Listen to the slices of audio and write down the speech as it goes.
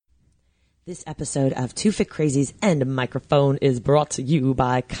This episode of Two Fit Crazies and a Microphone is brought to you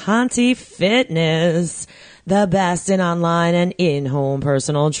by Conti Fitness, the best in online and in-home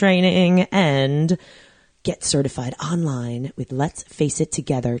personal training, and get certified online with Let's Face It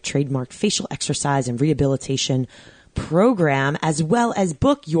Together, trademarked facial exercise and rehabilitation program, as well as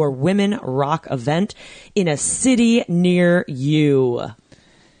book your Women Rock event in a city near you.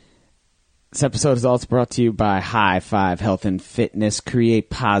 This episode is also brought to you by High Five Health and Fitness. Create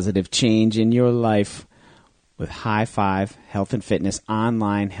positive change in your life with High Five Health and Fitness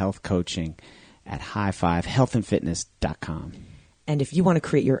online health coaching at highfivehealthandfitness.com. And if you want to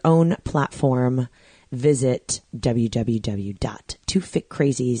create your own platform, visit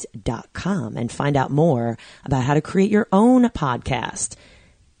www.twofitcrazies.com and find out more about how to create your own podcast.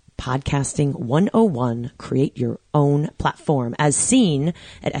 Podcasting 101, create your own platform, as seen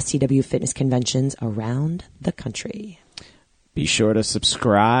at STW fitness conventions around the country. Be sure to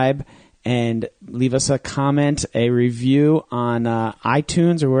subscribe and leave us a comment, a review on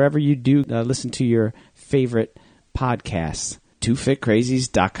iTunes or wherever you do listen to your favorite podcasts.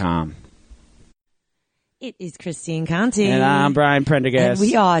 twofitcrazies.com. It is Christine Conti. And I'm Brian Prendergast. And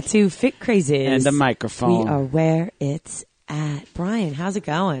we are Two Fit Crazies. And the microphone. We are where it's at. Brian, how's it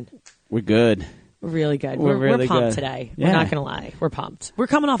going? We're good. We're really good. We're really pumped good today. Yeah. We're not going to lie. We're pumped. We're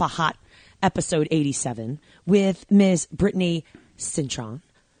coming off a hot episode 87 with Ms. Brittany Cintron.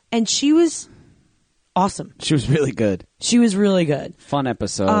 And she was awesome. She was really good. She was really good. Fun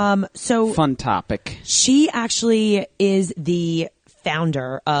episode. Fun topic. She actually is the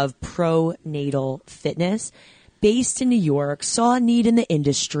founder of Pronatal Fitness, based in New York, saw a need in the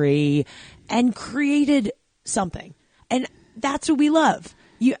industry, and created something. And that's what we love.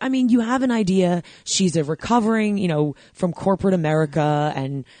 You have an idea. She's a recovering, from corporate America,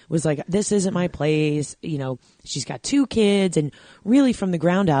 and was like, this isn't my place. She's got 2 kids, and really from the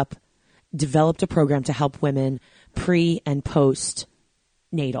ground up developed a program to help women pre and post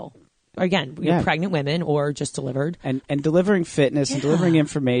natal. Again, pregnant women or just delivered. And delivering fitness and delivering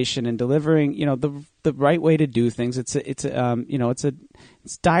information and delivering, the right way to do things. It's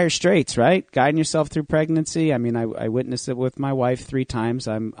dire straits, right? Guiding yourself through pregnancy. I mean, I witnessed it with my wife 3 times.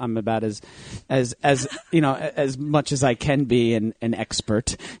 I'm about as much as I can be an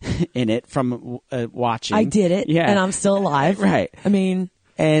expert in it from watching. I did it, and I'm still alive. Right. I mean...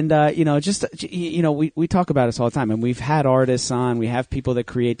 And, we talk about this all the time, and we've had artists on, we have people that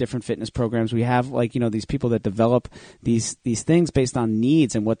create different fitness programs. We have these people that develop these things based on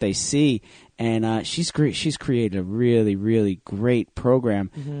needs and what they see. And, she's created a really, really great program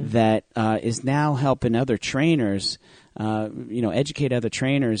that, is now helping other trainers, educate other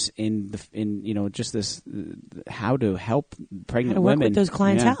trainers in just this, how to help pregnant how to work women with those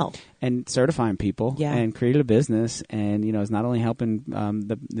clientele and certifying people and created a business and, is not only helping,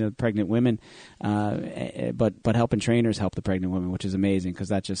 the pregnant women, but helping trainers help the pregnant women, which is amazing because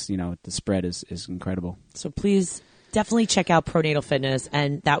that just, the spread is incredible. So please definitely check out Pronatal Fitness.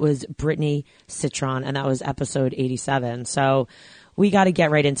 And that was Brittany Cintron, and that was episode 87. So we got to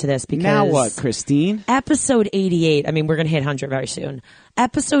get right into this because... Now what, Christine? Episode 88. I mean, we're going to hit 100 very soon.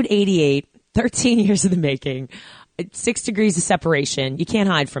 Episode 88, 13 years in the making. 6 degrees of separation. You can't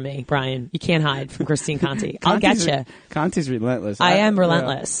hide from me, Brian. You can't hide from Christine Conti. I'll get you. Conti's relentless. I am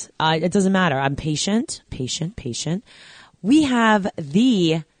relentless. It doesn't matter. I'm patient. We have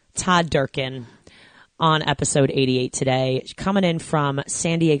the Todd Durkin on episode 88 today, coming in from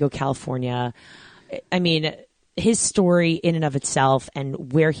San Diego, California. I mean, his story in and of itself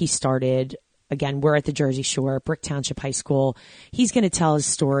and where he started. Again, we're at the Jersey Shore, Brick Township High School. He's going to tell his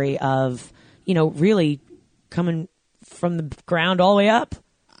story of, really coming from the ground all the way up.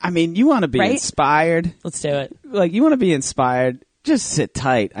 I mean, you want to be inspired. Let's do it. Like, you want to be inspired. Just sit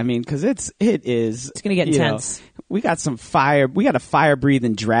tight. I mean, because it's going to get intense. We got some fire. We got a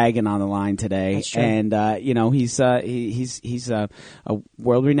fire-breathing dragon on the line today, That's true. And he's a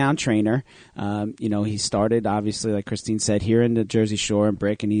world-renowned trainer. He started obviously, like Christine said, here in the Jersey Shore and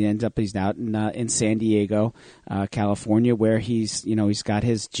Brick, and he's out in San Diego, California, where he's got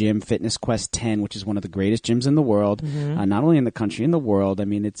his gym, Fitness Quest 10, which is one of the greatest gyms in the world, not only in the country, in the world. I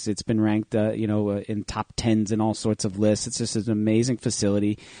mean, it's been ranked in top 10s and all sorts of lists. It's just an amazing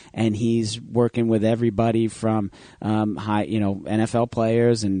facility, and he's working with everybody from NFL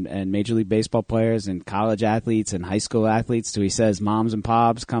players and Major League Baseball players and college athletes and high school athletes to, he says, moms and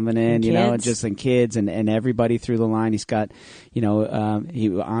pops coming in, and just kids and everybody through the line. He's got, he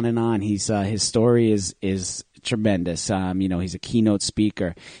on and on. He's his story is tremendous. He's a keynote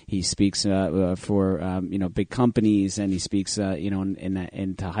speaker. He speaks for big companies, and he speaks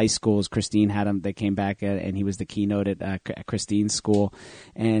into high schools. Christine had him. They came back and he was the keynote at Christine's school,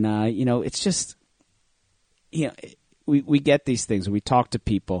 and it's just we get these things. We talk to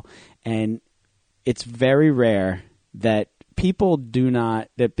people, and it's very rare that people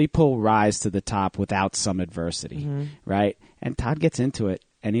rise to the top without some adversity, right? And Todd gets into it,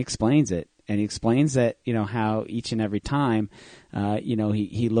 and he explains it. And he explains that, how each and every time,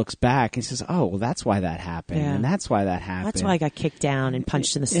 he looks back and says, oh, well, that's why that happened. Yeah. And that's why that happened. That's why I got kicked down and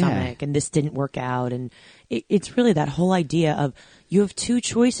punched in the stomach and this didn't work out. And it's really that whole idea of you have two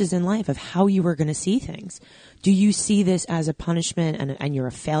choices in life of how you are going to see things. Do you see this as a punishment and you're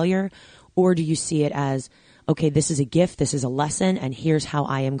a failure? Or do you see it as, okay, this is a gift, this is a lesson, and here's how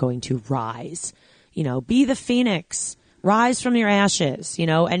I am going to rise. Be the phoenix. Rise from your ashes,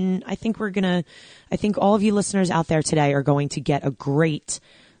 and I think I think all of you listeners out there today are going to get a great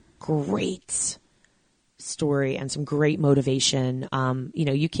story and some great motivation.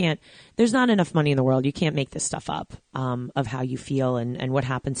 There's not enough money in the world. You can't make this stuff up, of how you feel and what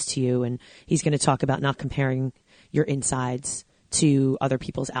happens to you. And he's going to talk about not comparing your insides to other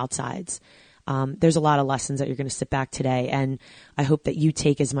people's outsides. There's a lot of lessons that you're going to sit back today, and I hope that you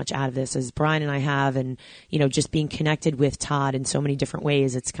take as much out of this as Brian and I have, and just being connected with Todd in so many different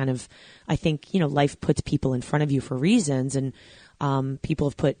ways. It's kind of, I think, life puts people in front of you for reasons, and people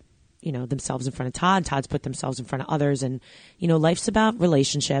have put themselves in front of Todd. Todd's put themselves in front of others, and life's about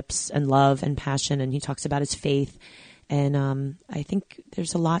relationships and love and passion, and he talks about his faith, and I think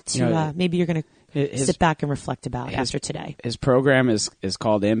there's a lot to maybe you're going to sit back and reflect about after today. His program is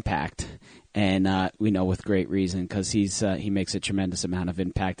called Impact. And we know with great reason, because he makes a tremendous amount of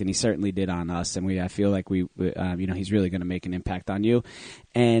impact, and he certainly did on us. And I feel like he's really going to make an impact on you.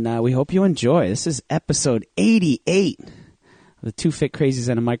 And we hope you enjoy. This is episode 88 of the Two Fit Crazies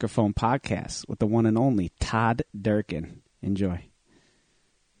and a Microphone podcast with the one and only Todd Durkin. Enjoy.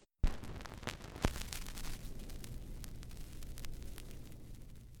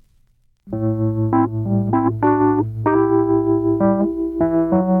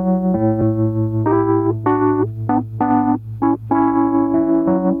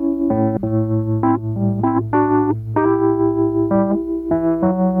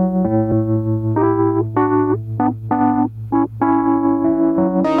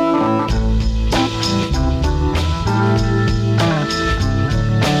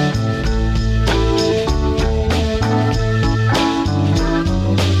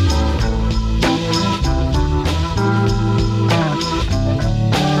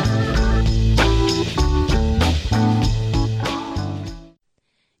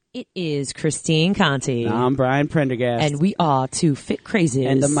 Christine Conti. I'm Brian Prendergast. And we are Two Fit Crazies.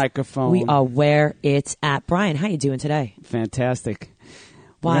 And the microphone. We are where it's at. Brian, how you doing today? Fantastic.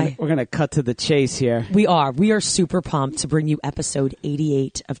 Why? We're gonna cut to the chase here. We are. We are super pumped to bring you episode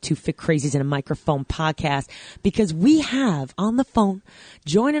 88 of Two Fit Crazies and a Microphone podcast, because we have on the phone,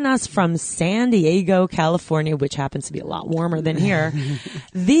 joining us from San Diego, California, which happens to be a lot warmer than here,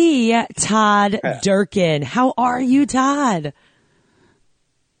 the Todd Durkin. How are you, Todd?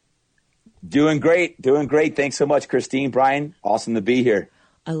 Doing great. Thanks so much, Christine. Brian, awesome to be here.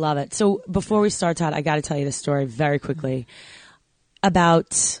 I love it. So before we start, Todd, I got to tell you this story very quickly.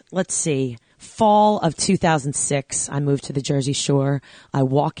 About, fall of 2006, I moved to the Jersey Shore. I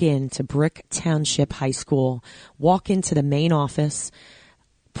walk into Brick Township High School, walk into the main office.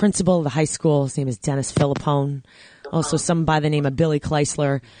 Principal of the high school, his name is Dennis Philippone. Also someone by the name of Billy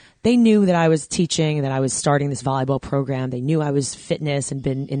Kleisler. They knew that I was teaching, that I was starting this volleyball program. They knew I was fitness and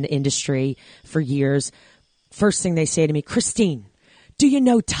been in the industry for years. First thing they say to me, Christine, do you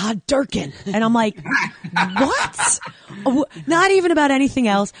know Todd Durkin? And I'm like, what? Not even about anything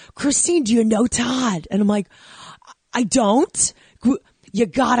else. Christine, do you know Todd? And I'm like, I don't. You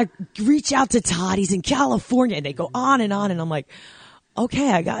gotta reach out to Todd. He's in California. And they go on. And I'm like,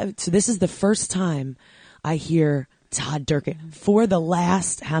 okay, so this is the first time I hear Todd Durkin. For the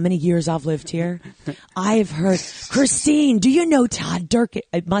last, how many years I've lived here, I've heard, Christine, do you know Todd Durkin?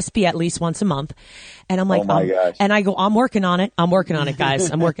 It must be at least once a month. And I'm like, oh my gosh. And I go, I'm working on it, guys.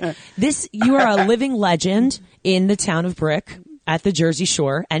 I'm working. You are a living legend in the town of Brick, at the Jersey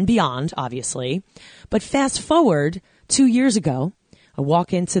Shore and beyond, obviously. But fast forward 2 years ago, I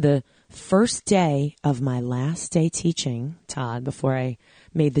walk into the first day of my last day teaching, Todd, before I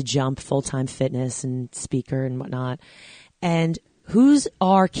made the jump, full-time fitness and speaker and whatnot. And who's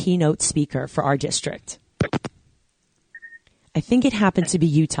our keynote speaker for our district? I think it happened to be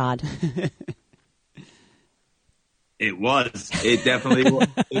you, Todd. It was. It definitely was.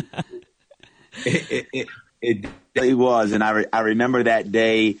 It really was. And I remember that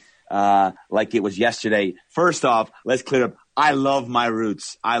day like it was yesterday. First off, let's clear up. I love my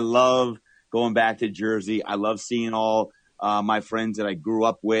roots. I love going back to Jersey. I love seeing all my friends that I grew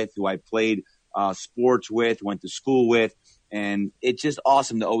up with, who I played sports with, went to school with. And it's just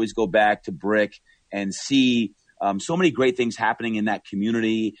awesome to always go back to Brick and see so many great things happening in that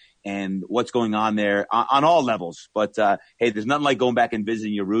community and what's going on there on all levels. But, hey, there's nothing like going back and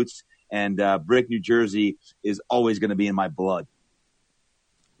visiting your roots. And Brick, New Jersey is always going to be in my blood.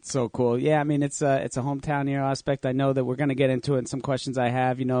 So cool. Yeah, I mean, it's a hometown hero aspect. I know that we're going to get into it in some questions I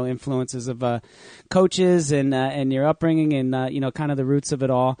have, influences of coaches and your upbringing and, kind of the roots of it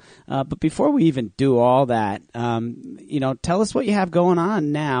all. But before we even do all that, tell us what you have going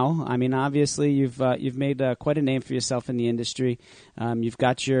on now. I mean, obviously, you've made quite a name for yourself in the industry. You've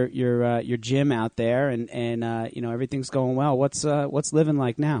got your gym out there and everything's going well. What's living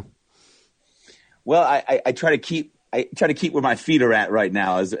like now? Well, I try to keep where my feet are at right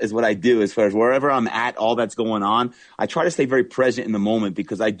now is what I do as far as wherever I'm at, all that's going on. I try to stay very present in the moment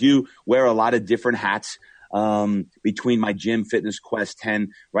because I do wear a lot of different hats between my gym, Fitness Quest 10.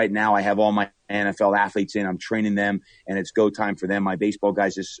 Right now I have all my NFL athletes in. I'm training them and it's go time for them. My baseball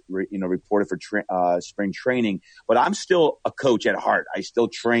guys just reported for spring training, but I'm still a coach at heart. I still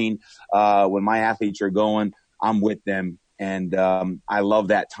train when my athletes are going. I'm with them. And I love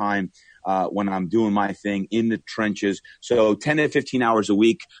that time when I'm doing my thing in the trenches. So 10 to 15 hours a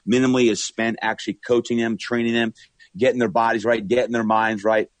week minimally is spent actually coaching them, training them, getting their bodies right, getting their minds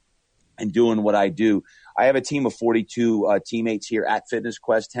right, and doing what I do. I have a team of 42 teammates here at Fitness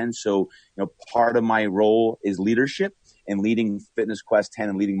Quest 10. So, part of my role is leadership and leading Fitness Quest 10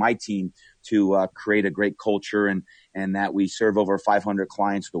 and leading my team to create a great culture and that we serve over 500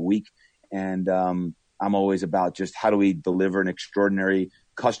 clients a week. And I'm always about just how do we deliver an extraordinary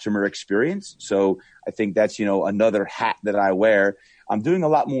customer experience. So I think that's, another hat that I wear. I'm doing a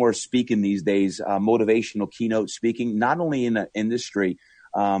lot more speaking these days, motivational keynote speaking, not only in the industry,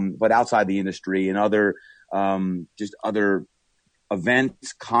 but outside the industry and other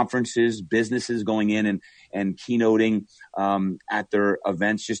events, conferences, businesses going in and keynoting at their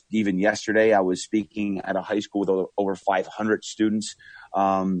events. Just even yesterday, I was speaking at a high school with over 500 students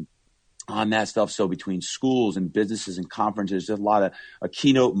on that stuff. So between schools and businesses and conferences, there's a lot of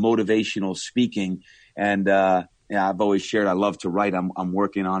keynote motivational speaking. And I've always shared I love to write. I'm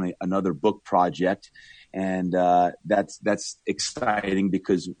working on another book project. And that's exciting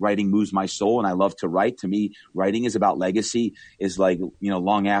because writing moves my soul and I love to write. To me, writing is about legacy, is like,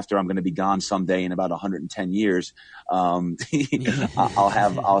 long after I'm going to be gone someday in about 110 years, I'll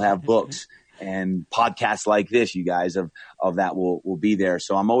have books. And podcasts like this, you guys, of that will be there.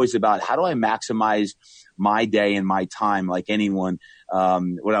 So I'm always about how do I maximize my day and my time like anyone.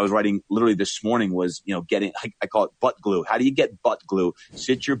 What I was writing literally this morning was, getting, I call it butt glue. How do you get butt glue?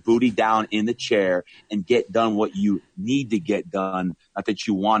 Sit your booty down in the chair and get done what you need to get done, not that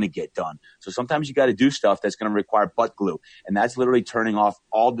you want to get done. So sometimes you got to do stuff that's going to require butt glue. And that's literally turning off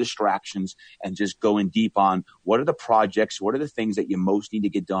all distractions and just going deep on what are the projects, what are the things that you most need to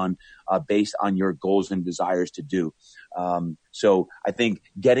get done based on your goals and desires to do. So I think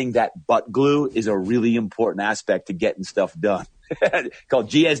getting that butt glue is a really important aspect to getting stuff done. Called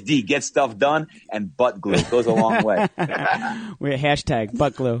GSD, get stuff done, and butt glue goes a long way. We're hashtag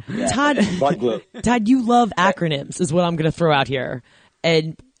butt glue. Yeah. Todd, butt glue. Todd, you love acronyms is what I'm going to throw out here.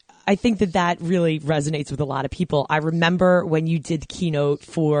 And I think that really resonates with a lot of people. I remember when you did the keynote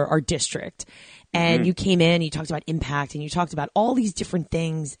for our district and you came in, you talked about impact and you talked about all these different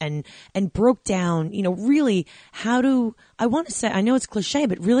things and broke down, really how to, I want to say, I know it's cliche,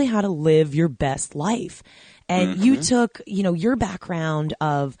 but really how to live your best life. And you took, your background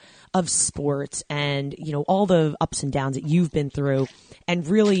of sports and, all the ups and downs that you've been through and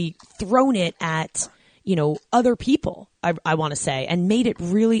really thrown it at, other people, I want to say, and made it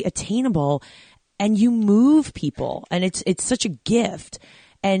really attainable. And you move people and it's such a gift.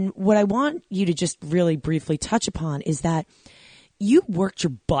 And what I want you to just really briefly touch upon is that you worked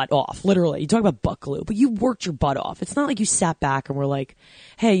your butt off, literally. You talk about butt glue, but you worked your butt off. It's not like you sat back and were like,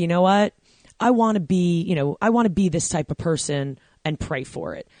 hey, you know what? I want to be this type of person and pray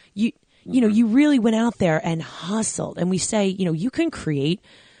for it. You really went out there and hustled. And we say, you can create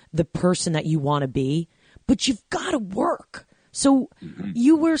the person that you want to be, but you've got to work. So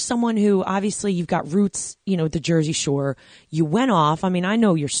you were someone who obviously you've got roots, at the Jersey Shore. You went off. I mean, I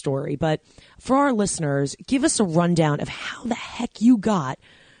know your story, but for our listeners, give us a rundown of how the heck you got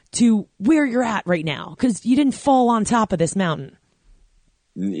to where you're at right now. 'Cause you didn't fall on top of this mountain.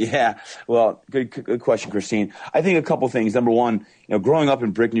 Yeah, well, good question, Christine. I think a couple things. Number one, growing up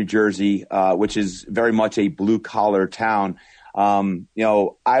in Brick, New Jersey, which is very much a blue collar town.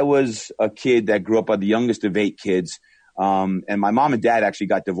 I was a kid that grew up the youngest of 8 kids. And my mom and dad actually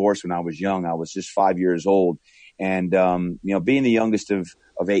got divorced when I was young. I was just 5 years old. And, being the youngest of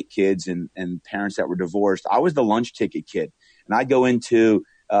 8 kids and parents that were divorced, I was the lunch ticket kid. And I'd go into,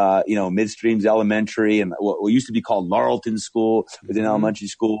 Midstreams Elementary and what used to be called Laurelton School within elementary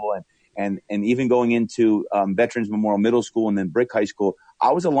school. And even going into Veterans Memorial Middle School and then Brick High School,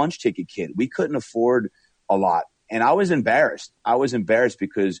 I was a lunch ticket kid. We couldn't afford a lot. And I was embarrassed.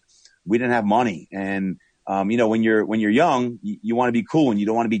 Because we didn't have money. And, when you're young, you want to be cool and you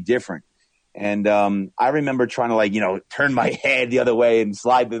don't want to be different. And I remember trying to turn my head the other way and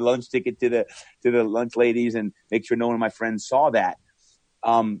slide the lunch ticket to the lunch ladies and make sure no one of my friends saw that.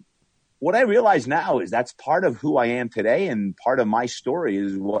 What I realize now is that's part of who I am today, and part of my story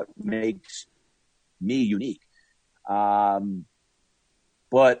is what makes me unique. But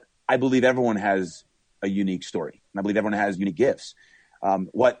I believe everyone has a unique story, and I believe everyone has unique gifts.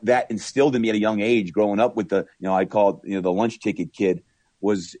 What that instilled in me at a young age, growing up with I call it, the lunch ticket kid,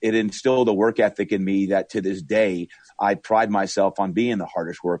 was it instilled a work ethic in me that to this day, I pride myself on being the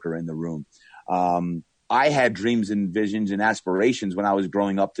hardest worker in the room. I had dreams and visions and aspirations when I was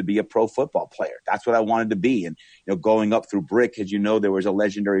growing up to be a pro football player. That's what I wanted to be. And, going up through Brick, as you know, there was a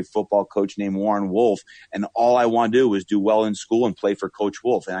legendary football coach named Warren Wolf. And all I wanted to do was do well in school and play for Coach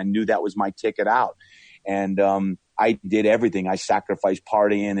Wolf. And I knew that was my ticket out. And I did everything. I sacrificed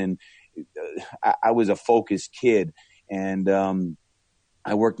partying, and I was a focused kid. And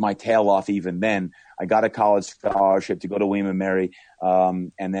I worked my tail off even then. I got a college scholarship to go to William & Mary.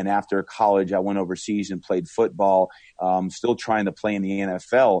 And then after college, I went overseas and played football, still trying to play in the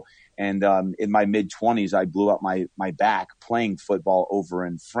NFL. And in my mid-20s, I blew up my back playing football over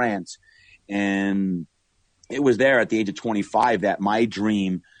in France. And it was there at the age of 25 that my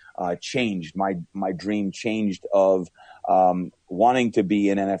dream changed. My dream changed of wanting to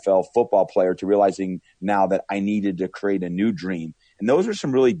be an NFL football player to realizing now that I needed to create a new dream. And those are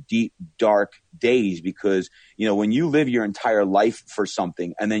some really deep, dark days because, when you live your entire life for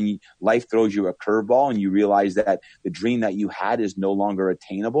something and then life throws you a curveball and you realize that the dream that you had is no longer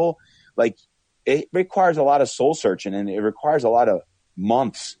attainable, it requires a lot of soul searching, and it requires a lot of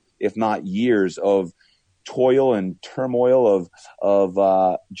months, if not years, of toil and turmoil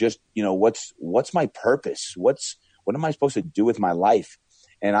of just, what's my purpose? What am I supposed to do with my life?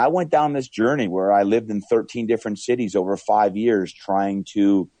 And I went down this journey where I lived in 13 different cities over 5 years trying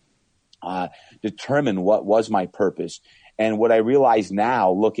to determine what was my purpose. And what I realize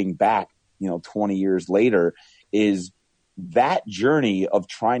now, looking back, 20 years later, is that journey of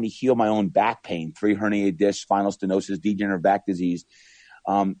trying to heal my own back pain, 3 herniated discs, spinal stenosis, degenerative back disease,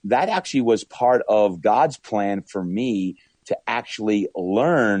 that actually was part of God's plan for me to actually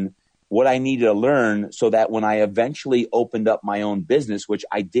learn what I needed to learn so that when I eventually opened up my own business, which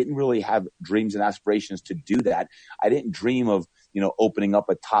I didn't really have dreams and aspirations to do that. I didn't dream of, opening up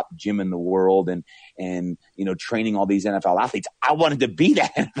a top gym in the world and training all these NFL athletes. I wanted to be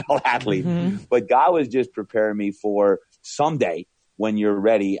that NFL athlete, but God was just preparing me for someday when you're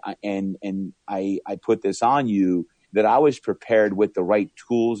ready. And I put this on you that I was prepared with the right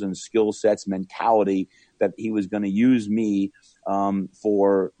tools and skill sets, mentality, that he was going to use me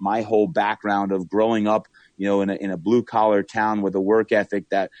for my whole background of growing up, in a blue collar town with a work ethic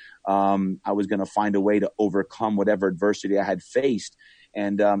that I was going to find a way to overcome whatever adversity I had faced.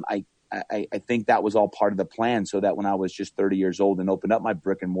 And I think that was all part of the plan, so that when I was just 30 years old and opened up my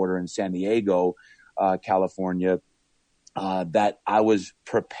brick and mortar in San Diego, California, that I was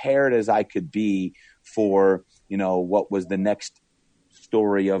prepared as I could be for, what was the next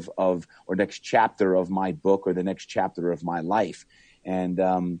story of or next chapter of my book or the next chapter of my life.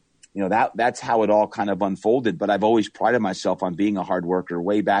 And, that's how it all kind of unfolded. But I've always prided myself on being a hard worker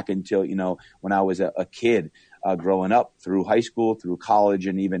way back until, when I was a kid, growing up through high school, through college,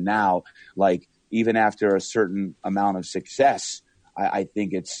 and even now, even after a certain amount of success, I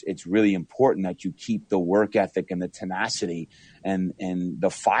think it's really important that you keep the work ethic and the tenacity and the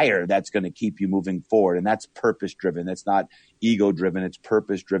fire that's going to keep you moving forward. And that's purpose driven. It's not ego driven. It's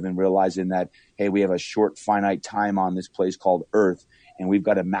purpose driven, realizing that, hey, we have a short, finite time on this place called Earth, and we've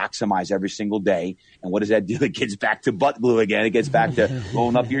got to maximize every single day. And what does that do? It gets back to butt glue again. It gets back to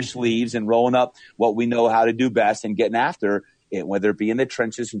rolling up your sleeves and rolling up what we know how to do best and getting after, whether it be in the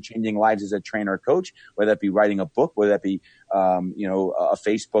trenches and changing lives as a trainer or coach, whether it be writing a book, whether it be, a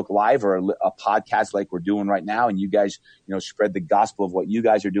Facebook Live or a podcast like we're doing right now. And you guys, spread the gospel of what you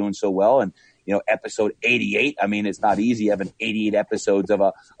guys are doing so well. And, episode 88, I mean, it's not easy having 88 episodes of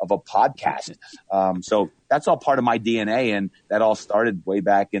a podcast. So that's all part of my DNA. And that all started way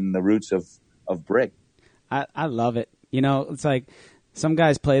back in the roots of Brick. I love it. It's like some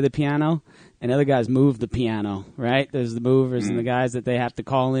guys play the piano and other guys move the piano, right? There's the movers and the guys that they have to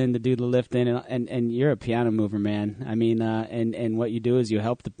call in to do the lifting, and you're a piano mover, man. I mean, and what you do is you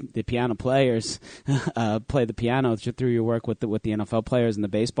help the piano players play the piano through your work with the NFL players and the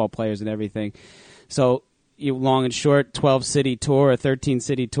baseball players and everything. So you long and short 12-city tour, a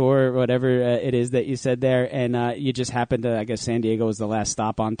 13-city tour, whatever it is that you said there, and you just happened to, I guess San Diego was the last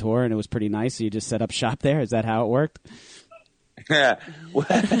stop on tour, and it was pretty nice, so you just set up shop there. Is that how it worked? Just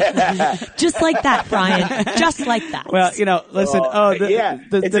like that, Brian. Just like that. Well, listen.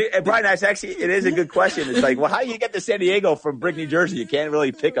 Brian, it is a good question. It's like, well, how do you get to San Diego from Brick, New Jersey? You can't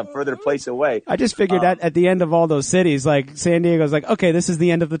really pick a further place away. I just figured that at the end of all those cities, like San Diego's like, okay, this is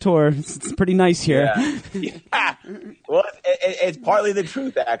the end of the tour. It's pretty nice here. Yeah. Well, it's partly the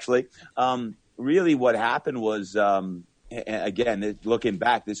truth, actually. Really what happened was, again, looking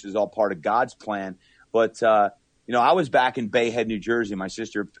back, this is all part of God's plan. But, I was back in Bay Head, New Jersey. My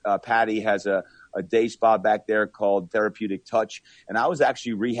sister, Patty, has a day spa back there called Therapeutic Touch. And I was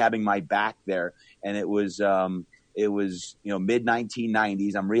actually rehabbing my back there. And it was mid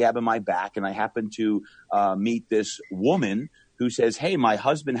 1990s. I'm rehabbing my back. And I happened to meet this woman who says, hey, my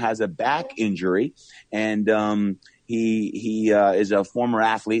husband has a back injury. And he is a former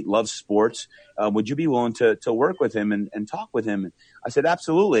athlete, loves sports. Would you be willing to work with him and talk with him? I said,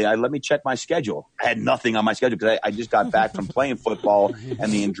 absolutely. Let me check my schedule. I had nothing on my schedule because I just got back from playing football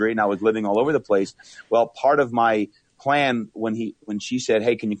and the injury, and I was living all over the place. Well, part of my plan when she said,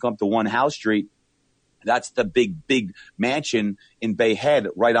 hey, can you come up to One House Street? That's the big mansion in Bay Head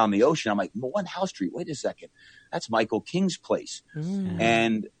right on the ocean. I'm like, One House Street, wait a second. That's Michael King's place.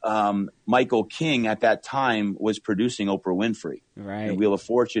 And Michael King at that time was producing Oprah Winfrey, and Wheel of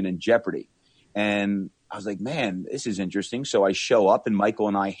Fortune and Jeopardy. And I was like, man, this is interesting. So I show up and Michael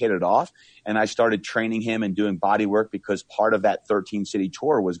and I hit it off, and I started training him and doing body work because part of that 13-city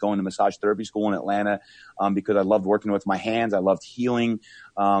tour was going to massage therapy school in Atlanta because I loved working with my hands. I loved healing.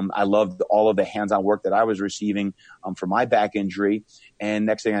 I loved all of the hands-on work that I was receiving for my back injury. And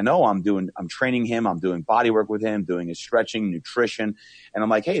next thing I know, I'm training him. I'm doing body work with him, doing his stretching, nutrition. And I'm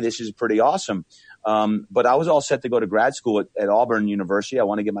like, hey, this is pretty awesome. But I was all set to go to grad school at Auburn University. I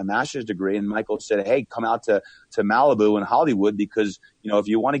want to get my master's degree. And Michael said, hey, come out to Malibu and Hollywood because, if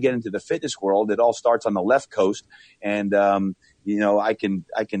you want to get into the fitness world, it all starts on the left coast. And, I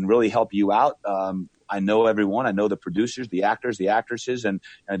can really help you out. I know everyone. I know the producers, the actors, the actresses, and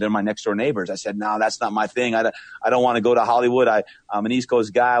they're my next door neighbors. I said, no, that's not my thing. I don't want to go to Hollywood. I'm an East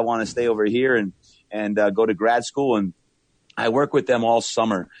Coast guy. I want to stay over here and go to grad school. And I work with them all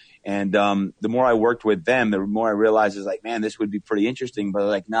summer. And the more I worked with them, the more I realized is like, man, this would be pretty interesting. But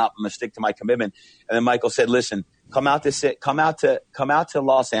like, no, I'm gonna stick to my commitment. And then Michael said, listen, come out to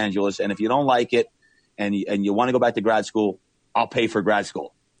Los Angeles, and if you don't like it, and you want to go back to grad school, I'll pay for grad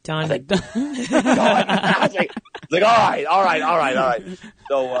school. Done. I was like, all right.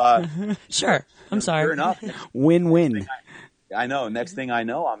 So sure. I'm sorry. Sure enough, win-win. I know. Next thing I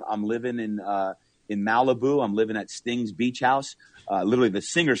know, I'm living in Malibu. I'm living at Sting's Beach House. Literally the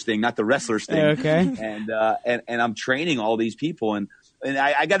singer Sting, not the wrestler Sting. Okay. And I'm training all these people. And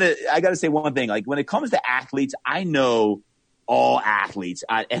I gotta say one thing. Like when it comes to athletes, I know all athletes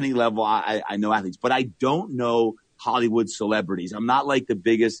at any level. I know athletes, but I don't know Hollywood celebrities. I'm not like the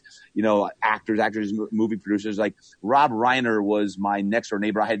biggest, actors, movie producers. Like Rob Reiner was my next door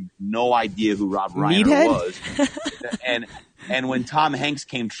neighbor. I had no idea who Rob Reiner was. And when Tom Hanks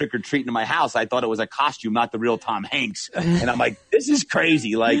came trick-or-treating to my house, I thought it was a costume, not the real Tom Hanks. And I'm like, this is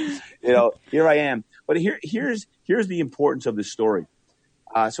crazy. Like, here I am. But here's the importance of the story.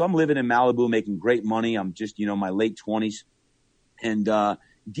 So I'm living in Malibu, making great money. I'm just, my late 20s. And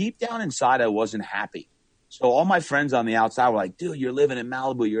deep down inside, I wasn't happy. So all my friends on the outside were like, dude, you're living in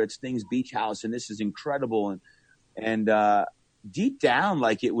Malibu. You're at Sting's Beach House, and this is incredible. And deep down,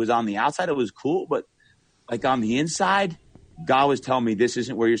 like it was on the outside, it was cool. But like on the inside, God was telling me this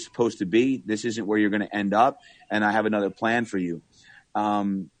isn't where you're supposed to be. This isn't where you're going to end up. And I have another plan for you.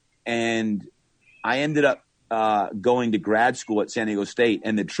 And I ended up going to grad school at San Diego State.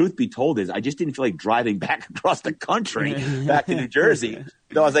 And the truth be told is I just didn't feel like driving back across the country back to New Jersey.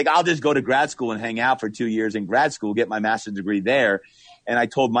 So I was like, I'll just go to grad school and hang out for 2 years in grad school, get my master's degree there. And I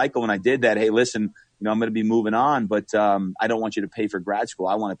told Michael when I did that, hey, listen, I'm going to be moving on, but I don't want you to pay for grad school.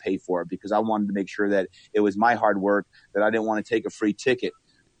 I want to pay for it because I wanted to make sure that it was my hard work, that I didn't want to take a free ticket.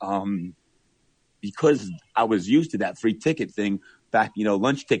 Because I was used to that free ticket thing back,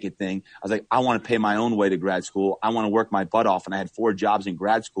 lunch ticket thing. I was like, I want to pay my own way to grad school. I want to work my butt off. And I had 4 jobs in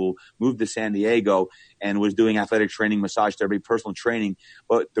grad school, moved to San Diego and was doing athletic training, massage therapy, personal training.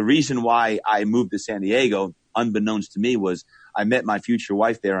 But the reason why I moved to San Diego, unbeknownst to me, was I met my future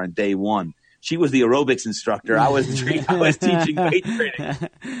wife there on day one. She was the aerobics instructor. I was teaching weight training.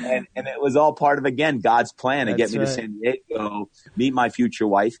 And it was all part of, again, God's plan to get me to San Diego, meet my future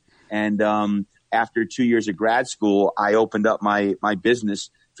wife. And, after 2 years of grad school, I opened up my business,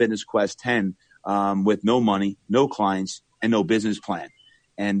 Fitness Quest 10, with no money, no clients, and no business plan.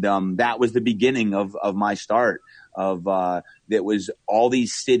 And that was the beginning of my start. That was all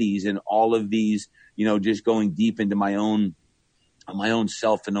these cities and all of these, just going deep into my own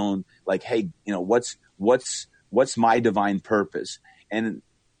self and own, like, hey, what's my divine purpose? And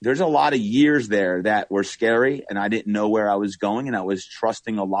there's a lot of years there that were scary and I didn't know where I was going, and I was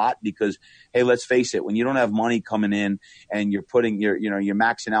trusting a lot because, hey, let's face it, when you don't have money coming in and you're you're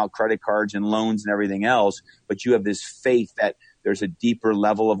maxing out credit cards and loans and everything else, but you have this faith that there's a deeper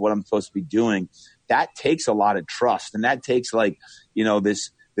level of what I'm supposed to be doing, that takes a lot of trust. And that takes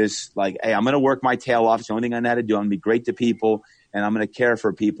this like, hey, I'm going to work my tail off. It's the only thing I know how to do. I'm going to be great to people and I'm going to care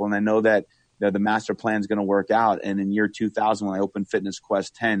for people. And I know that the master plan is going to work out. And in year 2000, when I opened Fitness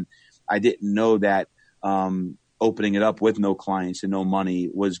Quest 10, I didn't know that opening it up with no clients and no money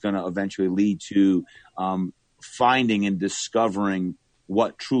was going to eventually lead to finding and discovering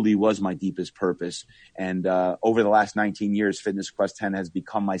what truly was my deepest purpose. And over the last 19 years, Fitness Quest 10 has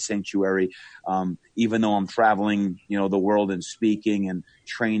become my sanctuary. Even though I'm traveling, the world and speaking and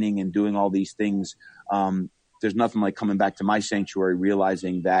training and doing all these things, there's nothing like coming back to my sanctuary,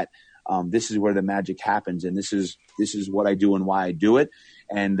 realizing that this is where the magic happens, and this is what I do and why I do it.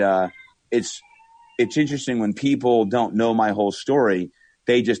 And it's interesting when people don't know my whole story.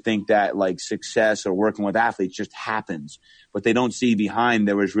 They just think that like success or working with athletes just happens, but they don't see behind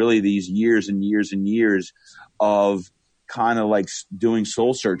there was really these years and years and years of kind of like doing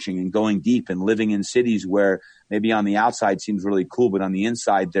soul searching and going deep and living in cities where maybe on the outside seems really cool, but on the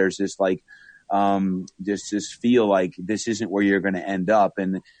inside there's this like this feel like this isn't where you're going to end up.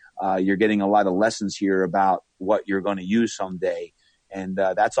 And you're getting a lot of lessons here about what you're going to use someday. And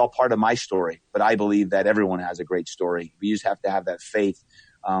that's all part of my story. But I believe that everyone has a great story. You just have to have that faith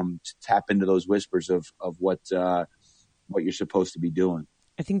to tap into those whispers of what you're supposed to be doing.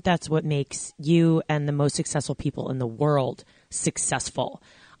 I think that's what makes you and the most successful people in the world successful.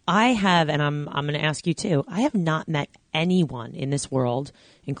 I have, and I'm going to ask you too, I have not met anyone in this world,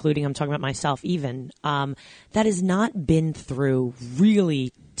 including I'm talking about myself even, that has not been through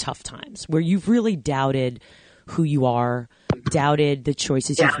really tough times where you've really doubted who you are, doubted the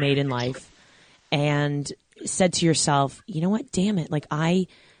choices you've made in life, and said to yourself, you know what, damn it, like I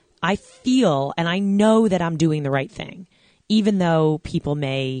feel and I know that I'm doing the right thing, even though people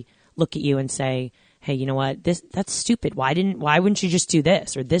may look at you and say, hey, you know what, that's stupid. Why wouldn't you just do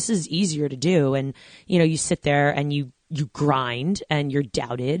this? Or this is easier to do. And, you sit there and you grind and you're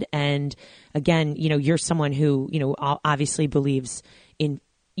doubted. And again, you're someone who, obviously believes in,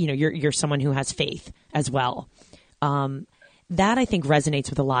 you're someone who has faith as well. That I think resonates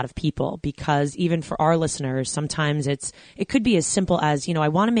with a lot of people, because even for our listeners, sometimes it could be as simple as, I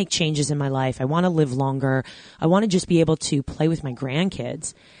want to make changes in my life. I want to live longer. I want to just be able to play with my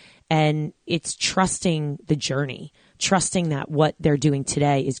grandkids. And it's trusting the journey, trusting that what they're doing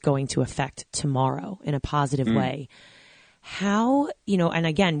today is going to affect tomorrow in a positive way. How, and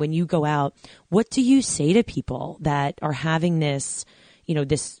again, when you go out, what do you say to people that are having this,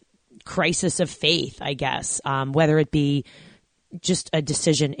 this crisis of faith, I guess, whether it be just a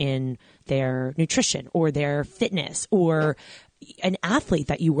decision in their nutrition or their fitness, or an athlete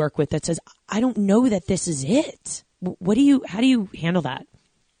that you work with that says, I don't know that this is it. How do you handle that?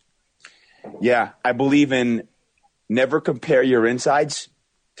 Yeah, I believe in never compare your insides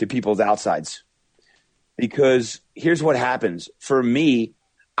to people's outsides, because here's what happens. For me,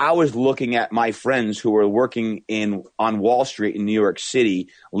 I was looking at my friends who were working on Wall Street in New York City,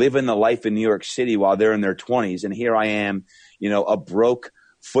 living the life in New York City while they're in their 20s. And here I am, a broke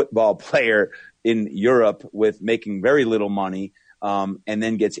football player in Europe with making very little money, and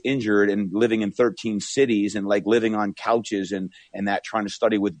then gets injured and living in 13 cities and like living on couches and that, trying to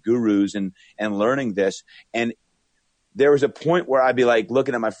study with gurus and learning this. And there was a point where I'd be like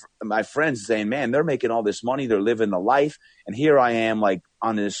looking at my friends saying, man, they're making all this money. They're living the life. And here I am like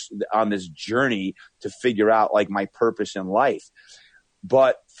on this journey to figure out like my purpose in life.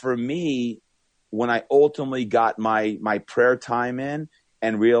 But for me, when I ultimately got my prayer time in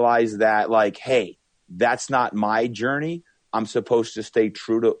and realized that, like, hey, that's not my journey. I'm supposed to stay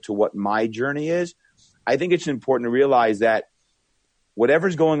true to what my journey is. I think it's important to realize that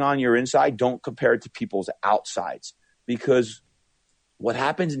whatever's going on your inside, don't compare it to people's outsides, because what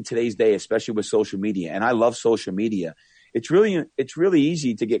happens in today's day, especially with social media, and I love social media, it's really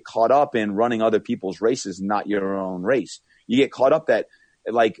easy to get caught up in running other people's races, not your own race. You get caught up at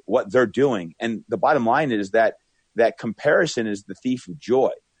like what they're doing. And the bottom line is that comparison is the thief of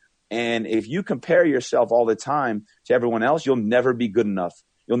joy. And if you compare yourself all the time to everyone else, you'll never be good enough.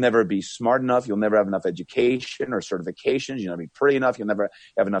 You'll never be smart enough. You'll never have enough education or certifications. You'll never be pretty enough. You'll never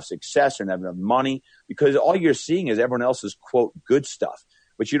have enough success or never have enough money, because all you're seeing is everyone else's, quote, good stuff.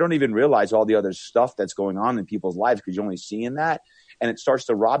 But you don't even realize all the other stuff that's going on in people's lives because you're only seeing that. And it starts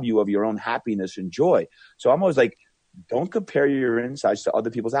to rob you of your own happiness and joy. So I'm always like, don't compare your insides to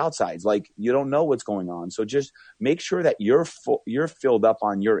other people's outsides. Like, you don't know what's going on. So just make sure that you're filled up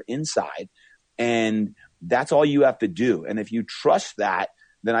on your inside, and that's all you have to do. And if you trust that,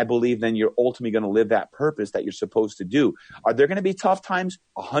 then I believe then you're ultimately going to live that purpose that you're supposed to do. Are there going to be tough times?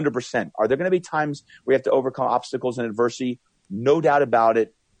 100%. Are there going to be times where you have to overcome obstacles and adversity? No doubt about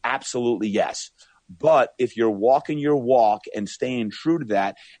it. Absolutely yes. But if you're walking your walk and staying true to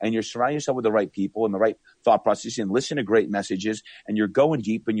that, and you're surrounding yourself with the right people and the right thought process and listen to great messages, and you're going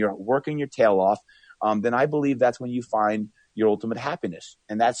deep and you're working your tail off, then I believe that's when you find your ultimate happiness.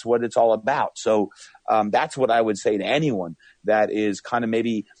 And that's what it's all about. So that's what I would say to anyone that is kind of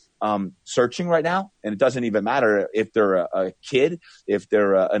maybe searching right now. And it doesn't even matter if they're a kid, if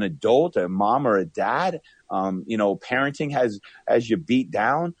they're an adult, a mom or a dad. Parenting has you beat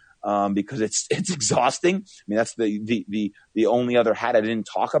down because it's exhausting. I mean, that's the only other hat I didn't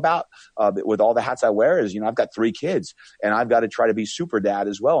talk about with all the hats I wear is, I've got 3 kids, and I've got to try to be super dad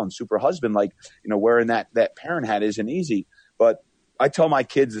as well and super husband. Like, wearing that parent hat isn't easy. But I tell my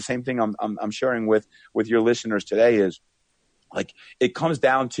kids the same thing I'm sharing with your listeners today is, like, it comes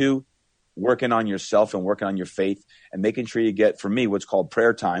down to working on yourself and working on your faith and making sure you get, for me, what's called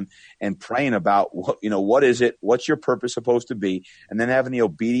prayer time, and praying about what is it, what's your purpose supposed to be, and then having the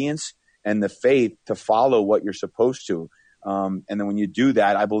obedience and the faith to follow what you're supposed to. And then when you do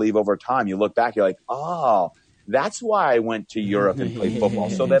that, I believe over time you look back, you're like, oh, that's why I went to Europe and played football,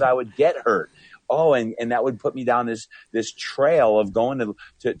 so that I would get hurt. Oh, and that would put me down this trail of going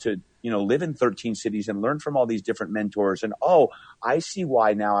to live in 13 cities and learn from all these different mentors. And, oh, I see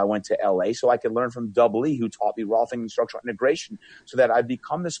why now I went to LA, so I could learn from Double E, who taught me raw thinking structural integration, so that I'd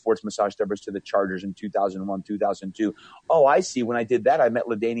become the sports massage therapist to the Chargers in 2001, 2002. Oh, I see. When I did that, I met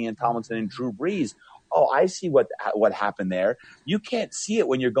LaDainian Tomlinson and Drew Brees. Oh, I see what happened there. You can't see it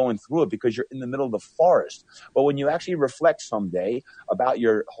when you're going through it because you're in the middle of the forest. But when you actually reflect someday about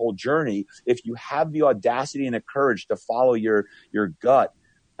your whole journey, if you have the audacity and the courage to follow your gut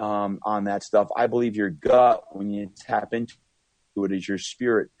on that stuff, I believe your gut, when you tap into it, is your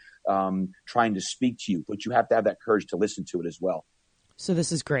spirit trying to speak to you. But you have to have that courage to listen to it as well. So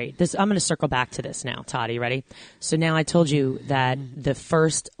this is great. I'm going to circle back to this now, Todd. You ready? So now I told you that the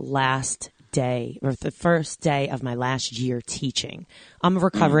first day of my last year teaching, I'm a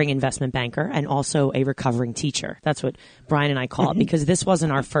recovering investment banker and also a recovering teacher. That's what Brian and I call it, because this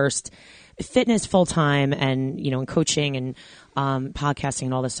wasn't our first fitness full time, and in coaching and podcasting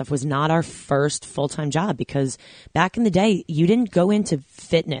and all this stuff was not our first full time job, because back in the day you didn't go into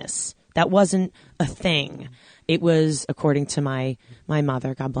fitness. That wasn't a thing. It was, according to my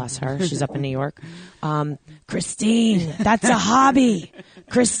mother, God bless her, she's up in New York. Christine, that's a hobby.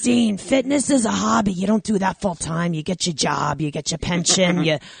 Christine, fitness is a hobby. You don't do that full time. You get your job, you get your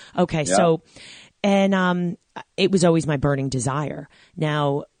pension. So, and it was always my burning desire.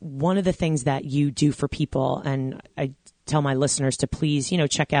 Now, one of the things that you do for people, and I tell my listeners to please,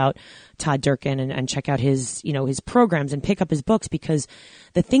 check out Todd Durkin and check out his, his programs and pick up his books, because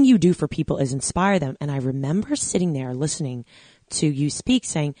the thing you do for people is inspire them. And I remember sitting there listening to you speak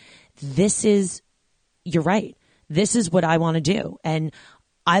saying, you're right. This is what I want to do. And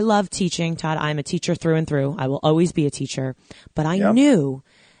I love teaching, Todd. I'm a teacher through and through. I will always be a teacher, but I knew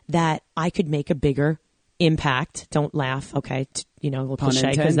that I could make a bigger impact. Don't laugh. Okay. We'll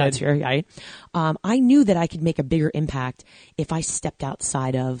cliche because that's your, right. I knew that I could make a bigger impact if I stepped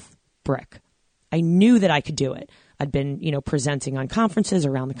outside of Brick. I knew that I could do it. I'd been, presenting on conferences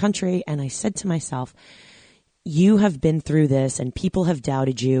around the country. And I said to myself, you have been through this and people have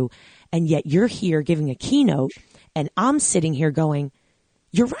doubted you. And yet you're here giving a keynote, and I'm sitting here going,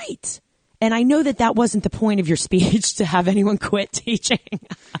 you're right. And I know that that wasn't the point of your speech to have anyone quit teaching.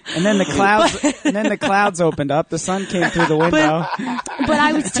 And then the clouds opened up. The sun came through the window. But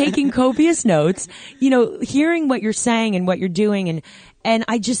I was taking copious notes, hearing what you're saying and what you're doing. And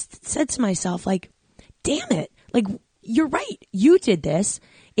I just said to myself, like, damn it. Like, you're right. You did this.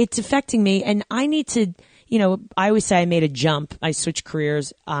 It's affecting me. And I need to, I always say I made a jump. I switched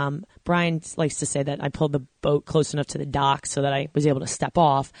careers. Brian likes to say that I pulled the boat close enough to the dock so that I was able to step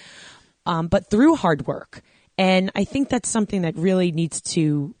off. But through hard work. And I think that's something that really needs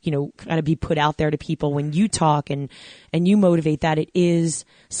to, kind of be put out there to people when you talk and you motivate that it is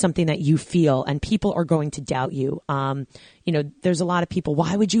something that you feel and people are going to doubt you. There's a lot of people,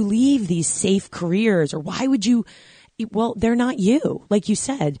 why would you leave these safe careers or why would you? Well, they're not you. Like you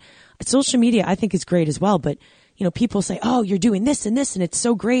said, social media I think is great as well. But, people say, oh, you're doing this and this and it's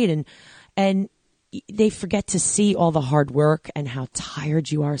so great. And they forget to see all the hard work and how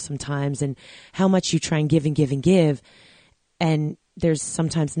tired you are sometimes and how much you try and give and give and give. And there's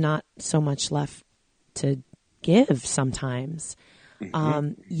sometimes not so much left to give sometimes.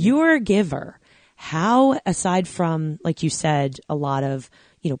 Mm-hmm. You're a giver. How, aside from, like you said, a lot of,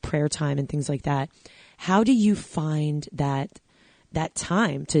 prayer time and things like that, how do you find that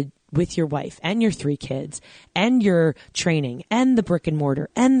time with your wife and your 3 kids and your training and the brick and mortar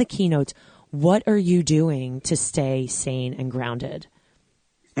and the keynotes? What are you doing to stay sane and grounded?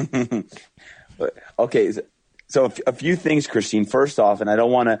 Okay. So a few things, Christine. First off, and I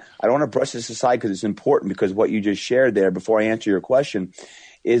don't want to brush this aside because it's important, because what you just shared there before I answer your question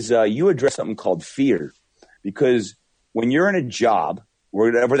is you address something called fear. Because when you're in a job,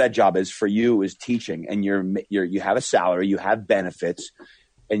 whatever that job is for you is teaching, and you have a salary, you have benefits,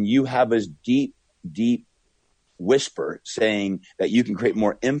 and you have this deep whisper saying that you can create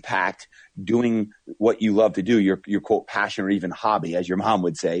more impact doing what you love to do, your quote passion or even hobby, as your mom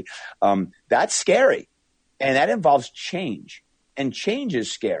would say. That's scary, and that involves change, and change is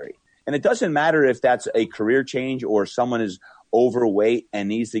scary. And it doesn't matter if that's a career change or someone is overweight and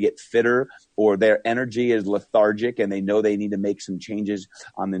needs to get fitter, or their energy is lethargic and they know they need to make some changes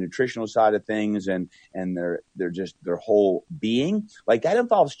on the nutritional side of things and their whole being. Like, that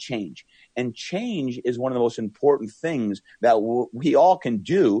involves change. And change is one of the most important things that we all can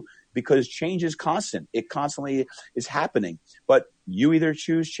do, because change is constant. It constantly is happening. But you either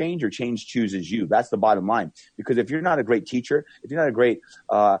choose change or change chooses you. That's the bottom line. Because if you're not a great teacher, if you're not a great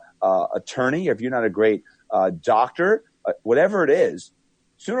attorney, if you're not a great doctor, whatever it is,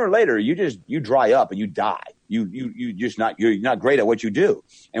 sooner or later you dry up and you die. You're not great at what you do.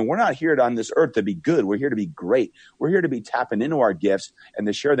 And we're not here on this earth to be good. We're here to be great. We're here to be tapping into our gifts and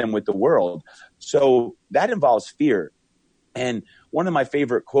to share them with the world. So that involves fear. And one of my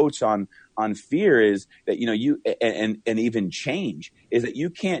favorite quotes on fear is that, you and even change is that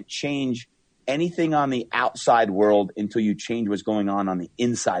you can't change anything on the outside world until you change what's going on the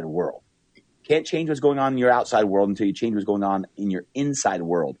inside world. Can't change what's going on in your outside world until you change what's going on in your inside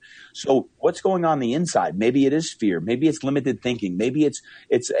world. So what's going on the inside? Maybe it is fear. Maybe it's limited thinking. Maybe it's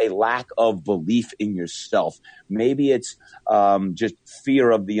a lack of belief in yourself. Maybe it's just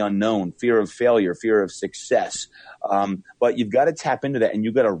fear of the unknown, fear of failure, fear of success. But you've got to tap into that, and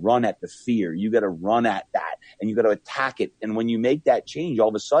you've got to run at the fear. You've got to run at that, and you've got to attack it. And when you make that change, all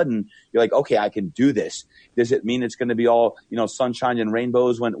of a sudden you're like, okay, I can do this. Does it mean it's going to be all, sunshine and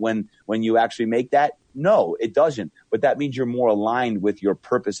rainbows when you actually make that? No, it doesn't. But that means you're more aligned with your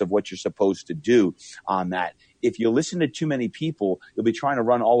purpose of what you're supposed to do on that. If you listen to too many people, you'll be trying to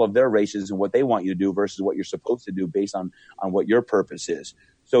run all of their races and what they want you to do versus what you're supposed to do based on what your purpose is.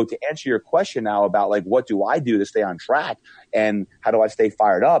 So to answer your question now about like, what do I do to stay on track and how do I stay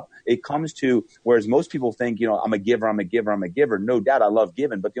fired up? It comes to, whereas most people think, I'm a giver. No doubt I love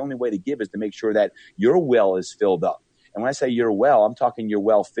giving, but the only way to give is to make sure that your well is filled up. And when I say you're well, I'm talking you're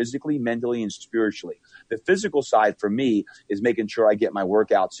well physically, mentally, and spiritually. The physical side for me is making sure I get my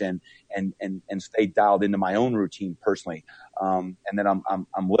workouts in and stay dialed into my own routine personally. And then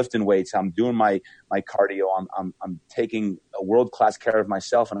I'm lifting weights. I'm doing my cardio. I'm taking a world-class care of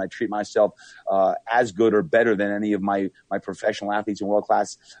myself, and I treat myself as good or better than any of my professional athletes and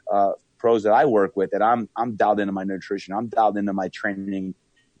world-class pros that I work with. And I'm dialed into my nutrition. I'm dialed into my training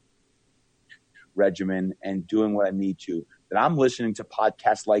regimen and doing what I need to. That I'm listening to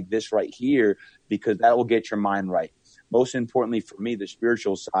podcasts like this right here because that will get your mind right. Most importantly for me, the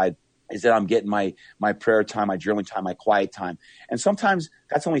spiritual side is that I'm getting my prayer time, my journaling time, my quiet time. And sometimes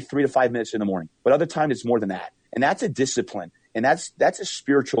that's only 3 to 5 minutes in the morning, but other times it's more than that. And that's a discipline. And that's a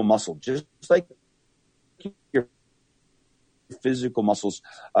spiritual muscle, just like your physical muscles,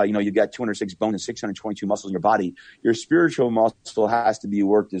 you've got 206 bones and 622 muscles in your body. Your spiritual muscle has to be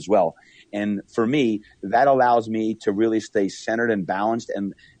worked as well. And for me, that allows me to really stay centered and balanced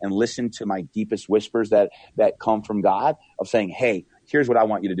and listen to my deepest whispers that come from God of saying, hey, here's what I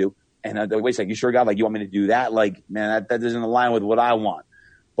want you to do. And wait a second, you sure, God? Like, you want me to do that? Like, man, that doesn't align with what I want.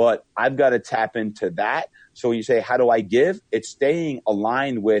 But I've got to tap into that. So when you say, how do I give? It's staying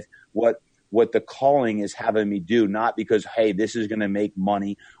aligned with what the calling is having me do, not because, hey, this is going to make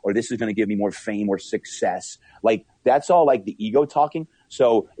money or this is going to give me more fame or success. Like, that's all like the ego talking.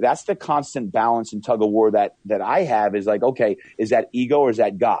 So that's the constant balance and tug of war that I have is like, okay, is that ego or is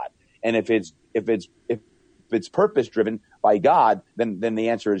that God? And if it's purpose driven by God, then the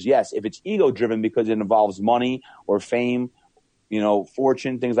answer is yes. If it's ego driven because it involves money or fame,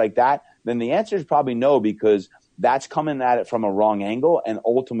 fortune, things like that, then the answer is probably no, because that's coming at it from a wrong angle. And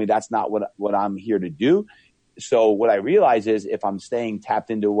ultimately that's not what I'm here to do. So what I realize is if I'm staying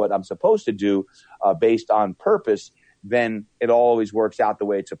tapped into what I'm supposed to do based on purpose, then it always works out the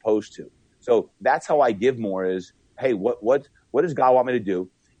way it's supposed to. So that's how I give more is, hey, what does God want me to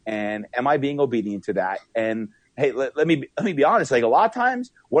do? And am I being obedient to that? And hey, let me be honest. Like, a lot of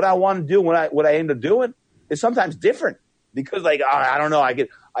times what I want to do, what I end up doing is sometimes different, because like, I don't know, I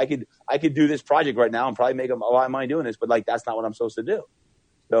could do this project right now and probably make a lot of money doing this, but like, that's not what I'm supposed to do.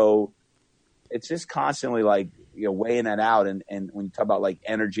 So it's just constantly like, weighing that out. And when you talk about like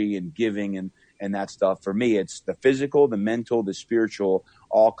energy and giving and that stuff, for me, it's the physical, the mental, the spiritual,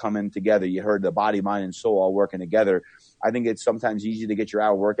 all coming together. You heard the body, mind, and soul all working together. I think it's sometimes easy to get your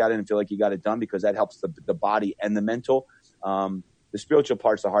hour workout in and feel like you got it done, because that helps the body and the mental. The spiritual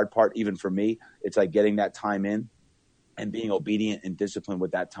part's the hard part, even for me. It's like getting that time in and being obedient and disciplined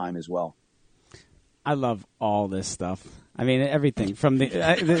with that time as well. I love all this stuff. I mean, everything from the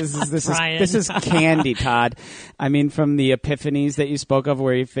this is candy, Todd. I mean, from the epiphanies that you spoke of,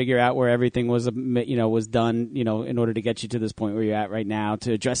 where you figure out where everything was done, in order to get you to this point where you're at right now,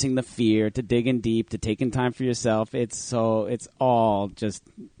 to addressing the fear, to digging deep, to taking time for yourself. It's all just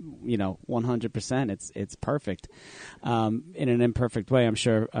 100%. It's perfect in an imperfect way, I'm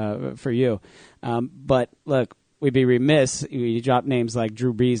sure, for you. But look. We'd be remiss, you drop names like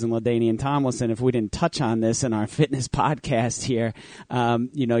Drew Brees and LaDainian Tomlinson, if we didn't touch on this in our fitness podcast here.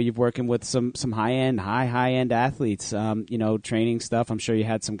 You're working with some high-end athletes, training stuff. I'm sure you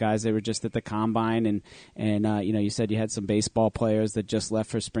had some guys that were just at the combine, and you said you had some baseball players that just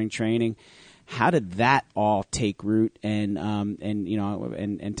left for spring training. How did that all take root, and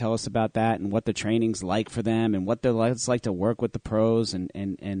tell us about that and what the training's like for them and what it's like to work with the pros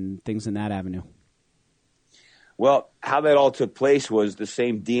and things in that avenue? Well, how that all took place was the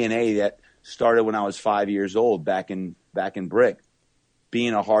same DNA that started when I was 5 years old back in Brick.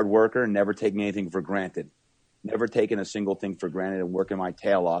 Being a hard worker and never taking anything for granted. Never taking a single thing for granted and working my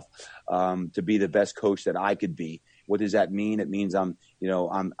tail off to be the best coach that I could be. What does that mean? It means I'm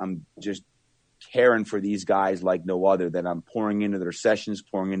just caring for these guys like no other, that I'm pouring into their sessions,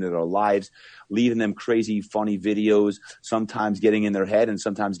 pouring into their lives, leaving them crazy, funny videos, sometimes getting in their head and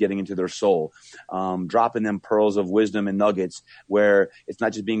sometimes getting into their soul, dropping them pearls of wisdom and nuggets where it's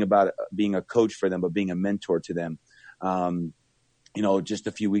not just being about being a coach for them, but being a mentor to them. Just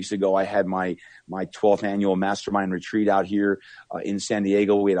a few weeks ago, I had my 12th annual mastermind retreat out here in San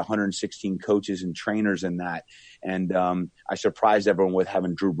Diego. We had 116 coaches and trainers in that. And I surprised everyone with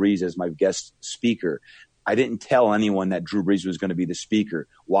having Drew Brees as my guest speaker. I didn't tell anyone that Drew Brees was going to be the speaker.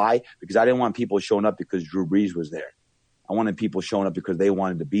 Why? Because I didn't want people showing up because Drew Brees was there. I wanted people showing up because they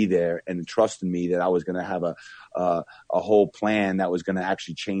wanted to be there and trusted me that I was going to have a whole plan that was going to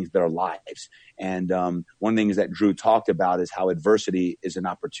actually change their lives. And one of the things that Drew talked about is how adversity is an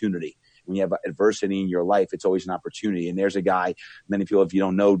opportunity. When you have adversity in your life, it's always an opportunity. And there's a guy, many people, if you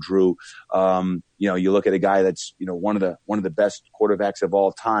don't know Drew, you look at a guy that's, one of the best quarterbacks of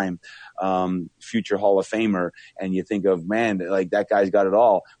all time, future Hall of Famer, and you think of, man, like that guy's got it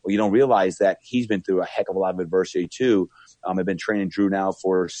all. Well, you don't realize that he's been through a heck of a lot of adversity too. I've been training Drew now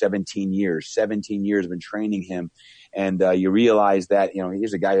for 17 years. 17 years I've been training him. And you realize that,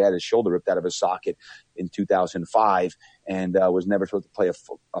 here's a guy who had his shoulder ripped out of his socket in 2005 and was never supposed to play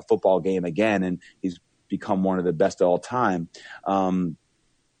a football game again. And he's become one of the best of all time.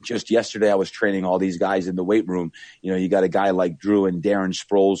 Just yesterday, I was training all these guys in the weight room. You got a guy like Drew and Darren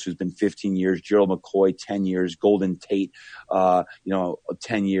Sproles, who's been 15 years, Gerald McCoy, 10 years, Golden Tate,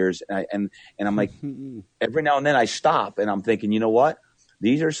 10 years. And I'm like, every now and then I stop and I'm thinking, you know what?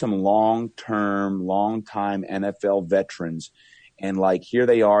 These are some long-time NFL veterans. And like, here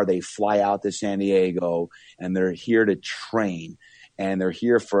they are, they fly out to San Diego and they're here to train. and they're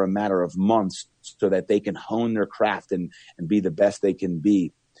here for a matter of months so that they can hone their craft and be the best they can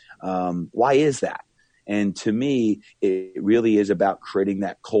be. Why is that? And to me, it really is about creating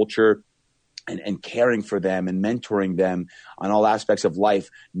that culture and caring for them and mentoring them on all aspects of life,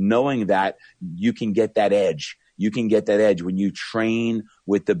 knowing that you can get that edge. You can get that edge when you train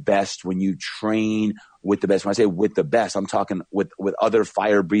with the best, when you train with the best. When I say with the best, I'm talking with other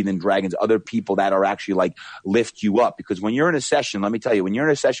fire-breathing dragons, other people that are actually like lift you up. Because when you're in a session, let me tell you, when you're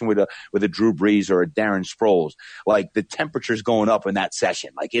in a session with a Drew Brees or a Darren Sproles, like the temperature's going up in that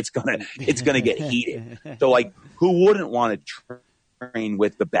session. Like it's gonna get heated. So like who wouldn't want to train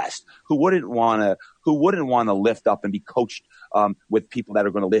with the best? Who wouldn't want to lift up and be coached with people that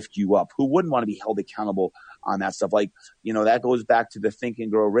are going to lift you up? Who wouldn't want to be held accountable on that stuff? Like, that goes back to the Think and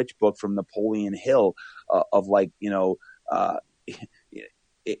Grow Rich book from Napoleon Hill of like,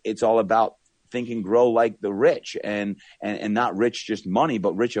 it's all about think and grow like the rich and not rich just money,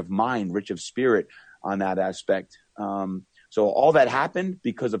 but rich of mind, rich of spirit on that aspect. So all that happened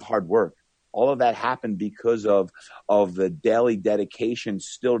because of hard work. All of that happened because of the daily dedication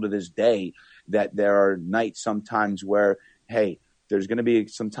still to this day, that there are nights sometimes where, hey, there's going to be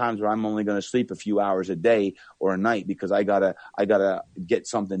some times where I'm only going to sleep a few hours a day or a night because I gotta get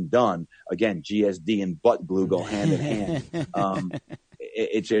something done. Again, GSD and butt glue go hand in hand.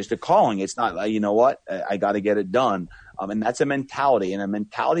 It's just a calling. It's not, I got to get it done. And that's a mentality, and a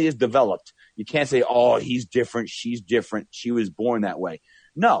mentality is developed. You can't say, oh, he's different, she's different, she was born that way.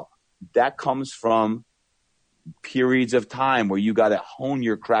 No, that comes from periods of time where you got to hone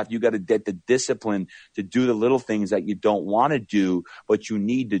your craft. You got to get the discipline to do the little things that you don't want to do, but you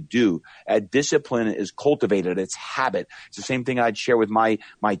need to do. Discipline is cultivated. It's habit. It's the same thing I'd share with my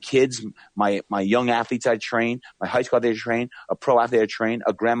kids, my young athletes I train, my high school athlete I train, a pro athlete I train,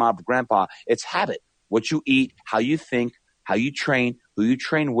 a grandma, grandpa. It's habit. What you eat, how you think, how you train, who you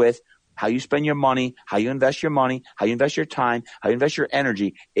train with, how you spend your money, how you invest your money, how you invest your time, how you invest your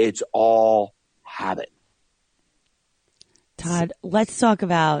energy. It's all habit. Todd, let's talk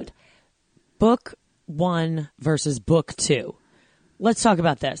about book 1 versus book 2. Let's talk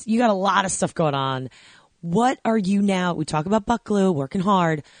about this. You got a lot of stuff going on. What are you now? We talk about butt glue, working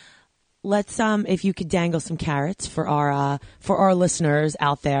hard. Let's if you could dangle some carrots for our listeners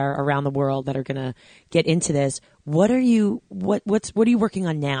out there around the world that are going to get into this. What are you what are you working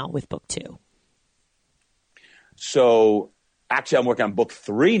on now with book 2? So actually, I'm working on book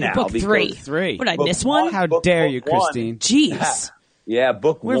 3 now. Book 3. What, did I miss one? How dare you, Christine? Jeez. Yeah,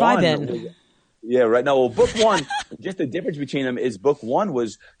 book 1. Where have I been? Yeah, right. No, well, book 1, just the difference between them is book 1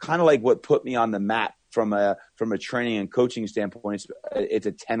 was kind of like what put me on the map from a training and coaching standpoint. It's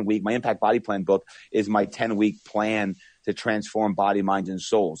a 10-week. My Impact Body Plan book is my 10-week plan to transform body, minds, and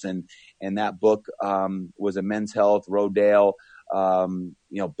souls. And that book was a Men's Health, Rodale,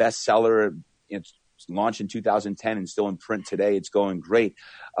 bestseller. It's launched in 2010 and still in print today. It's going great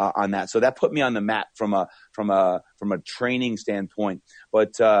on that. So that put me on the map from a training standpoint.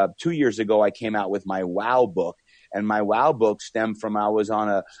 But 2 years ago, I came out with my WOW book, and my WOW book stemmed from I was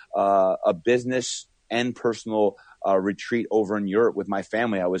on a business and personal retreat over in Europe with my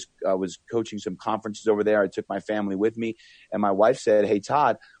family. I was coaching some conferences over there. I took my family with me, and my wife said, "Hey,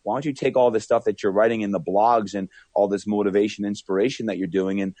 Todd, why don't you take all the stuff that you're writing in the blogs and all this motivation, inspiration that you're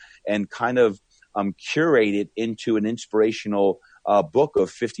doing, and kind of curate it into an inspirational book of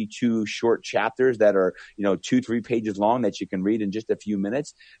 52 short chapters that are 2-3 pages long that you can read in just a few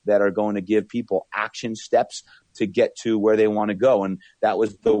minutes, that are going to give people action steps to get to where they want to go." And that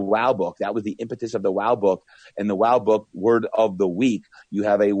was the WOW book. That was the impetus of the WOW book. And the WOW book, word of the week, you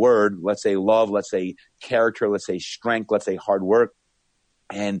have a word, let's say love, let's say character, let's say strength, let's say hard work.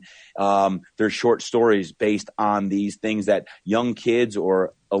 And they're short stories based on these things that young kids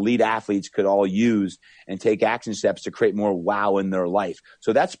or elite athletes could all use and take action steps to create more wow in their life.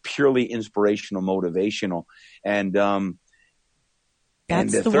 So that's purely inspirational, motivational. And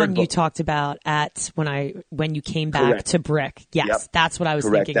that's the one you talked about when you came back Correct. to Brick. Yes, Yep. That's what I was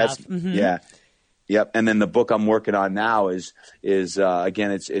Correct. thinking of. Mm-hmm. Yeah. Yep. And then the book I'm working on now is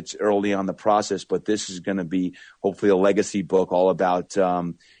again, it's early on the process, but this is going to be hopefully a legacy book all about,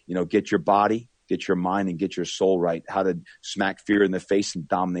 get your body, get your mind, and get your soul right, how to smack fear in the face and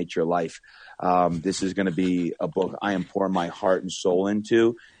dominate your life. This is going to be a book I am pouring my heart and soul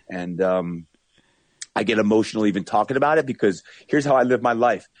into. And I get emotional even talking about it, because here's how I live my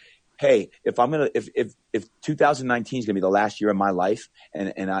life. Hey, if 2019 is going to be the last year of my life,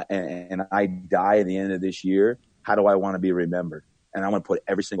 and I die at the end of this year, how do I want to be remembered? And I want to put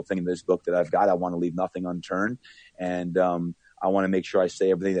every single thing in this book that I've got. I want to leave nothing unturned. And I want to make sure I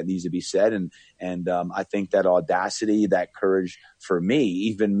say everything that needs to be said. And I think that audacity, that courage for me,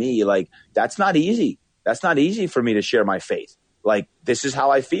 even me, like, that's not easy. That's not easy for me to share my faith. Like, this is how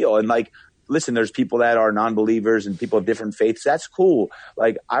I feel. And like, listen, there's people that are non-believers and people of different faiths. That's cool.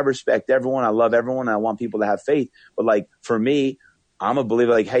 Like, I respect everyone. I love everyone. I want people to have faith. But like, for me, I'm a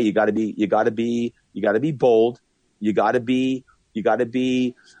believer. Like, hey, you got to be bold. You got to be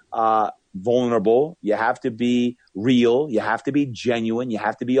vulnerable. You have to be real. You have to be genuine. You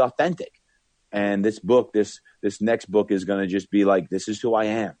have to be authentic. And this book, this next book is going to just be like, this is who I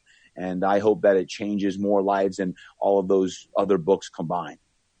am. And I hope that it changes more lives than all of those other books combined.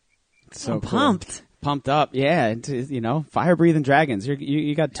 So I'm pumped. Pumped up, yeah. Fire breathing dragons.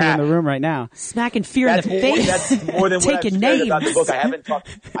 You got two in the room right now, smacking fear in the face. That's more than what I've said about the book.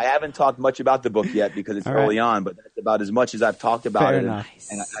 I haven't talked much about the book yet because it's early on, but that's about as much as I've talked about it. And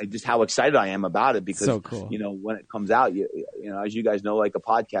I just how excited I am about it because so cool. When it comes out, as you guys know, like a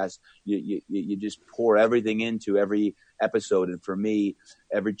podcast, you just pour everything into every episode. And for me,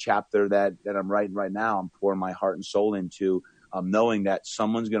 every chapter that I'm writing right now, I'm pouring my heart and soul into, knowing that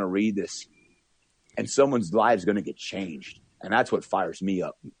someone's going to read this. And someone's life is going to get changed. And that's what fires me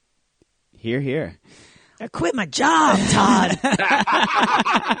up. Hear, hear. I quit my job, Todd.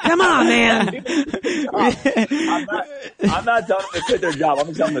 Come on, man. I'm not telling them to quit their job. I'm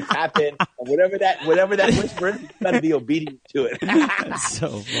just telling them to tap in. And whatever that whisper is, you got to be obedient to it. That's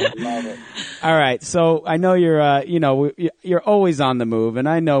so fun. Love it. All right. So I know you're always on the move, and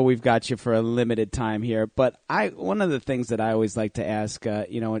I know we've got you for a limited time here. But one of the things that I always like to ask,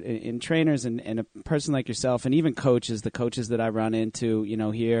 in trainers and a person like yourself, and even coaches, the coaches that I run into,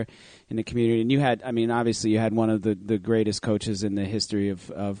 here in the community, and you had, obviously you had one of the greatest coaches in the history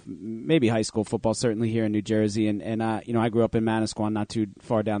of maybe high school football, certainly here in New Jersey. And I grew up in Manasquan, not too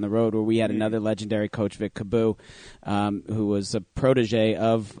far down the road, where we had another legendary coach, Vic Caboo, who was a protege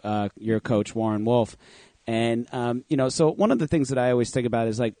of your coach, Warren Wolf. And, so one of the things that I always think about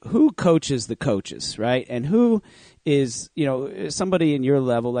is like, who coaches the coaches, right? And who is, somebody in your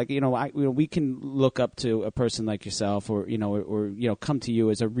level, like, we can look up to a person like yourself or come to you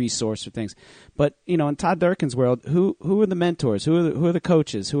as a resource for things. But, in Todd Durkin's world, who are the mentors? Who are the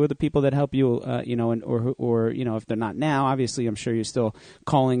coaches? Who are the people that help you, or if they're not now, obviously I'm sure you're still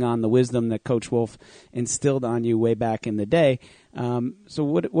calling on the wisdom that Coach Wolf instilled on you way back in the day. So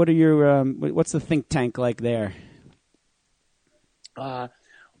what are your, what's the think tank like there?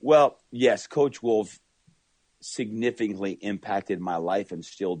 Well, yes, Coach Wolf significantly impacted my life and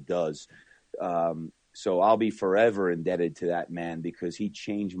still does. So I'll be forever indebted to that man because he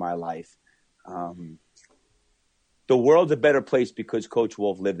changed my life. The world's a better place because Coach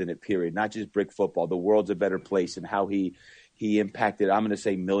Wolf lived in it, period. Not just brick football. The world's a better place, and how he impacted, I'm going to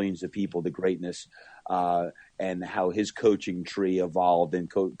say, millions of people to greatness, and how his coaching tree evolved, and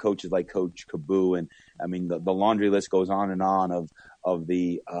coaches like Coach Caboo. And the laundry list goes on and on of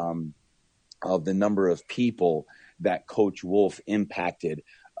the number of people that Coach Wolf impacted,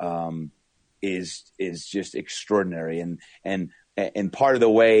 is just extraordinary. And part of the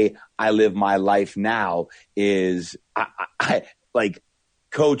way I live my life now is I like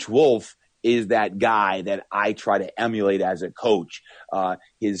Coach Wolf is that guy that I try to emulate as a coach.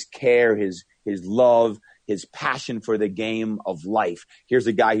 His care, his love, his passion for the game of life. Here's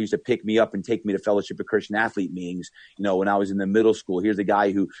a guy who used to pick me up and take me to Fellowship of Christian Athlete meetings, when I was in the middle school. Here's a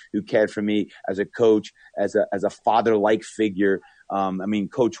guy who cared for me as a coach, as a father-like figure.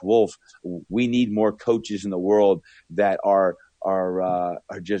 Coach Wolf, we need more coaches in the world that are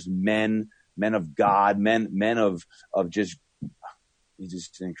just men of God, men of just, he's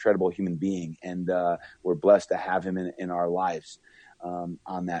just an incredible human being. And we're blessed to have him in our lives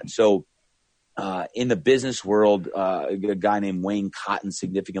on that. So, in the business world, a guy named Wayne Cotton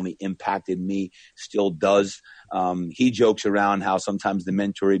significantly impacted me, still does. He jokes around how sometimes the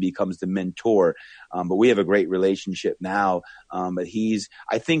mentoree becomes the mentor, but we have a great relationship now. But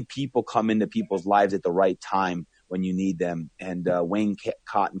I think people come into people's lives at the right time when you need them. And Wayne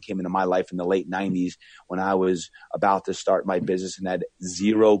Cotton came into my life in the late 90s when I was about to start my business and had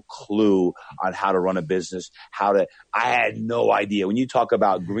zero clue on how to run a business, I had no idea. When you talk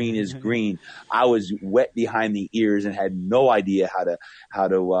about green is green, I was wet behind the ears and had no idea how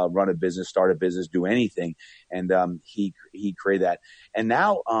to run a business, start a business, do anything. And he created that. And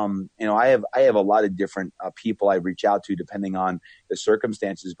now, I have a lot of different people I reach out to depending on the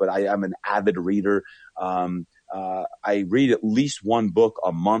circumstances, but I'm an avid reader. I read at least one book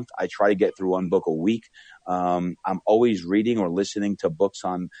a month. I try to get through one book a week. I'm always reading or listening to books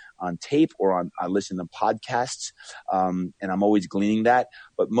on tape, or I listen to podcasts, and I'm always gleaning that.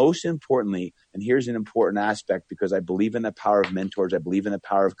 But most importantly, and here's an important aspect, because I believe in the power of mentors, I believe in the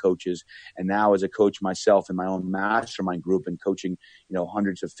power of coaches, and now as a coach myself in my own mastermind group and coaching,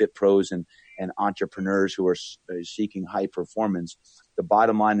 hundreds of fit pros and entrepreneurs who are seeking high performance. The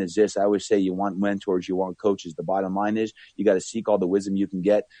bottom line is this. I always say, you want mentors, you want coaches. The bottom line is you got to seek all the wisdom you can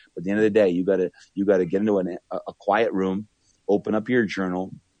get. But at the end of the day, you got to get into a quiet room, open up your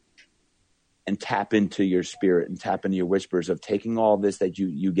journal, and tap into your spirit and tap into your whispers of taking all this that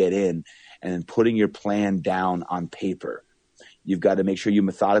you get in and then putting your plan down on paper. You've got to make sure you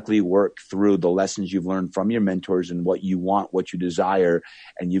methodically work through the lessons you've learned from your mentors and what you want, what you desire,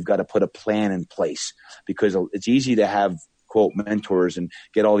 and you've got to put a plan in place, because it's easy to have, quote, mentors and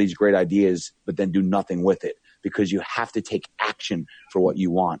get all these great ideas, but then do nothing with it, because you have to take action for what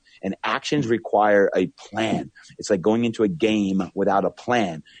you want. And actions require a plan. It's like going into a game without a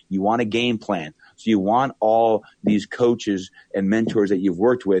plan. You want a game plan. So you want all these coaches and mentors that you've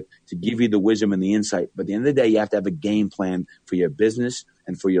worked with to give you the wisdom and the insight. But at the end of the day, you have to have a game plan for your business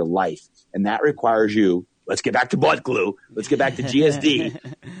and for your life. And that requires you, let's get back to butt glue, let's get back to GSD,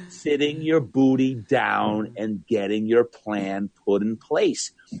 sitting your booty down and getting your plan put in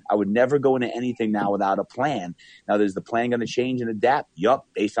place. I would never go into anything now without a plan. Now, is the plan going to change and adapt? Yup,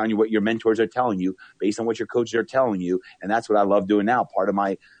 based on what your mentors are telling you, based on what your coaches are telling you. And that's what I love doing now. Part of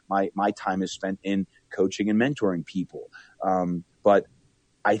my time is spent in coaching and mentoring people. But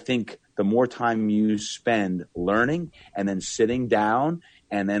I think the more time you spend learning and then sitting down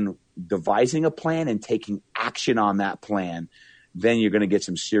and then devising a plan and taking action on that plan, then you're going to get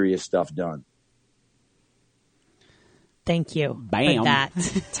some serious stuff done. Thank you Bam. for that,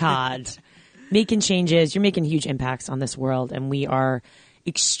 Todd. Making changes, you're making huge impacts on this world, and we are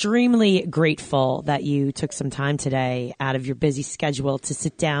extremely grateful that you took some time today out of your busy schedule to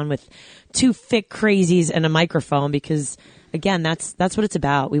sit down with two fit crazies and a microphone, because again, that's what it's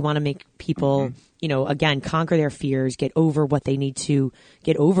about. We want to make people, again, conquer their fears, get over what they need to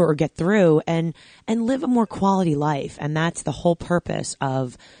get over or get through, and live a more quality life. And that's the whole purpose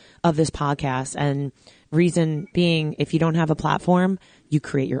of this podcast. And reason being, if you don't have a platform, you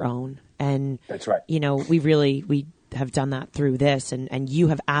create your own. And that's right. We have done that through this, and you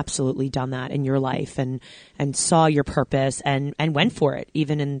have absolutely done that in your life, and saw your purpose and went for it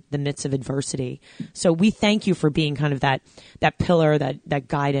even in the midst of adversity. So we thank you for being kind of that pillar, that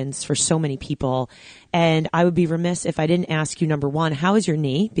guidance for so many people. And I would be remiss if I didn't ask you, number one, how is your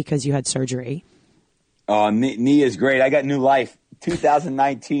knee? Because you had surgery. Oh, knee is great. I got new life.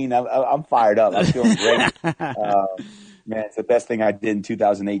 2019. I'm fired up. I'm feeling great. Man, it's the best thing I did in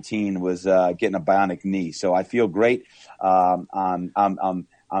 2018 was getting a bionic knee. So I feel great. I'm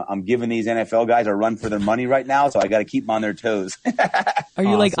giving these NFL guys a run for their money right now, so I got to keep them on their toes. Are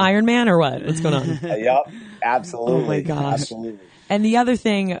you like Iron Man or what? What's going on? Yep, absolutely. Oh my gosh. Absolutely. And the other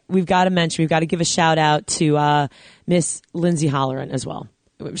thing we've got to mention, we've got to give a shout out to Miss Lindsay Holleran as well.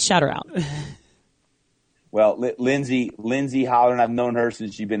 Shout her out. Well, Lindsay Holleran, I've known her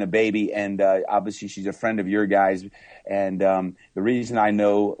since she's been a baby, and obviously she's a friend of your guys. And the reason I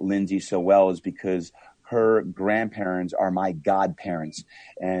know Lindsay so well is because her grandparents are my godparents.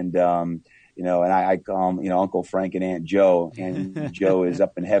 And, and I call them, Uncle Frank and Aunt Joe, and Joe is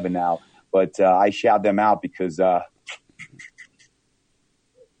up in heaven now. But I shout them out because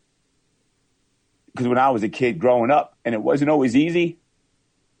when I was a kid growing up, and it wasn't always easy,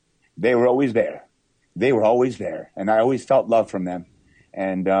 they were always there. They were always there, and I always felt love from them.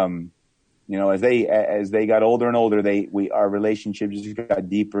 And as they got older and older, our relationship just got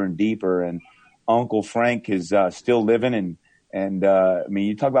deeper and deeper. And Uncle Frank is still living, and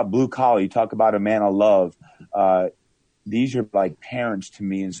you talk about blue collar, you talk about a man of love. These are like parents to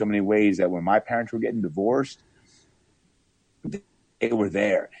me in so many ways, that when my parents were getting divorced, they were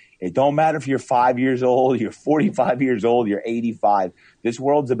there. It don't matter if you're 5 years old, you're 45 years old, you're 85. This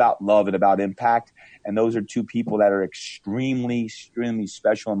world's about love and about impact. And those are two people that are extremely, extremely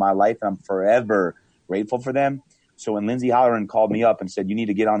special in my life. And I'm forever grateful for them. So when Lindsay Holleran called me up and said, you need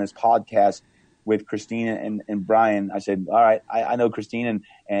to get on this podcast with Christina and Brian, I said, all right, I know Christina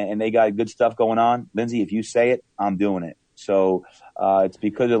and they got good stuff going on. Lindsay, if you say it, I'm doing it. So it's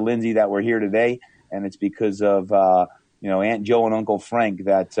because of Lindsay that we're here today. And it's because of Aunt Joe and Uncle Frank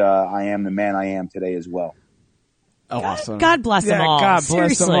that I am the man I am today as well. awesome. God bless them all. God bless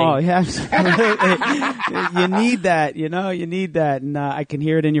Seriously. them all. Yeah, absolutely. You need that, you need that. And I can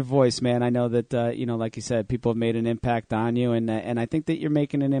hear it in your voice, man. I know that, like you said, people have made an impact on you. And I think that you're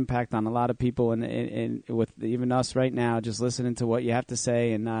making an impact on a lot of people and with even us right now, just listening to what you have to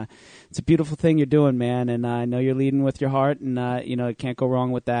say. And it's a beautiful thing you're doing, man. And I know you're leading with your heart. And, it can't go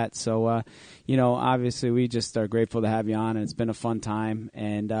wrong with that. So, obviously we just are grateful to have you on. And it's been a fun time.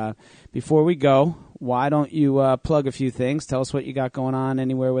 And before we go, why don't you plug a few things? Tell us what you got going on,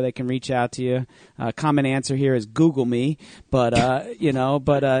 anywhere where they can reach out to you. Common answer here is Google me, but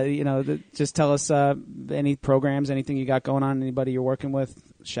just tell us any programs, anything you got going on, anybody you're working with,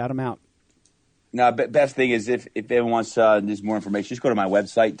 shout them out. No, best thing is if anyone wants just more information, just go to my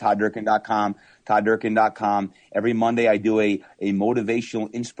website, todddurkin.com, todddurkin.com. Every Monday I do a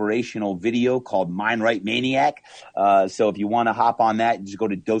motivational, inspirational video called Mind Right Maniac. So if you want to hop on that, just go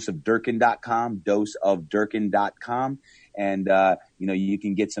to doseofdurkin.com, doseofdurkin.com. And, you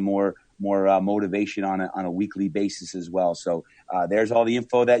can get some more motivation on a weekly basis as well. So there's all the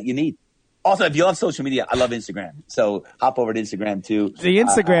info that you need. Also, if you love social media, I love Instagram. So hop over to Instagram too. The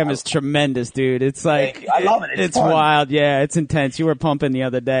Instagram is tremendous, dude. It's like I love it. It's wild. Yeah, it's intense. You were pumping the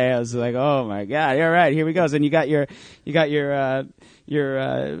other day. I was like, oh my god! All right, here we go. And you got your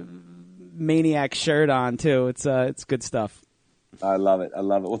maniac shirt on too. It's good stuff. I love it.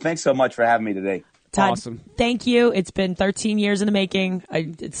 Well, thanks so much for having me today. Todd, awesome. Thank you. It's been 13 years in the making.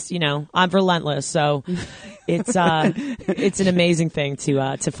 I'm relentless. So it's an amazing thing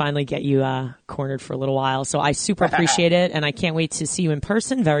to finally get you cornered for a little while. So I super appreciate it. And I can't wait to see you in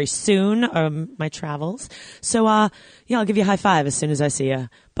person very soon. My travels. So, I'll give you a high five as soon as I see you.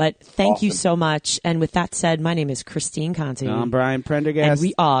 But thank you so much. And with that said, my name is Christine Conti. I'm Brian Prendergast. And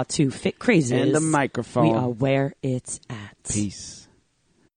we are Two Fit Crazies. And the microphone. We are where it's at. Peace.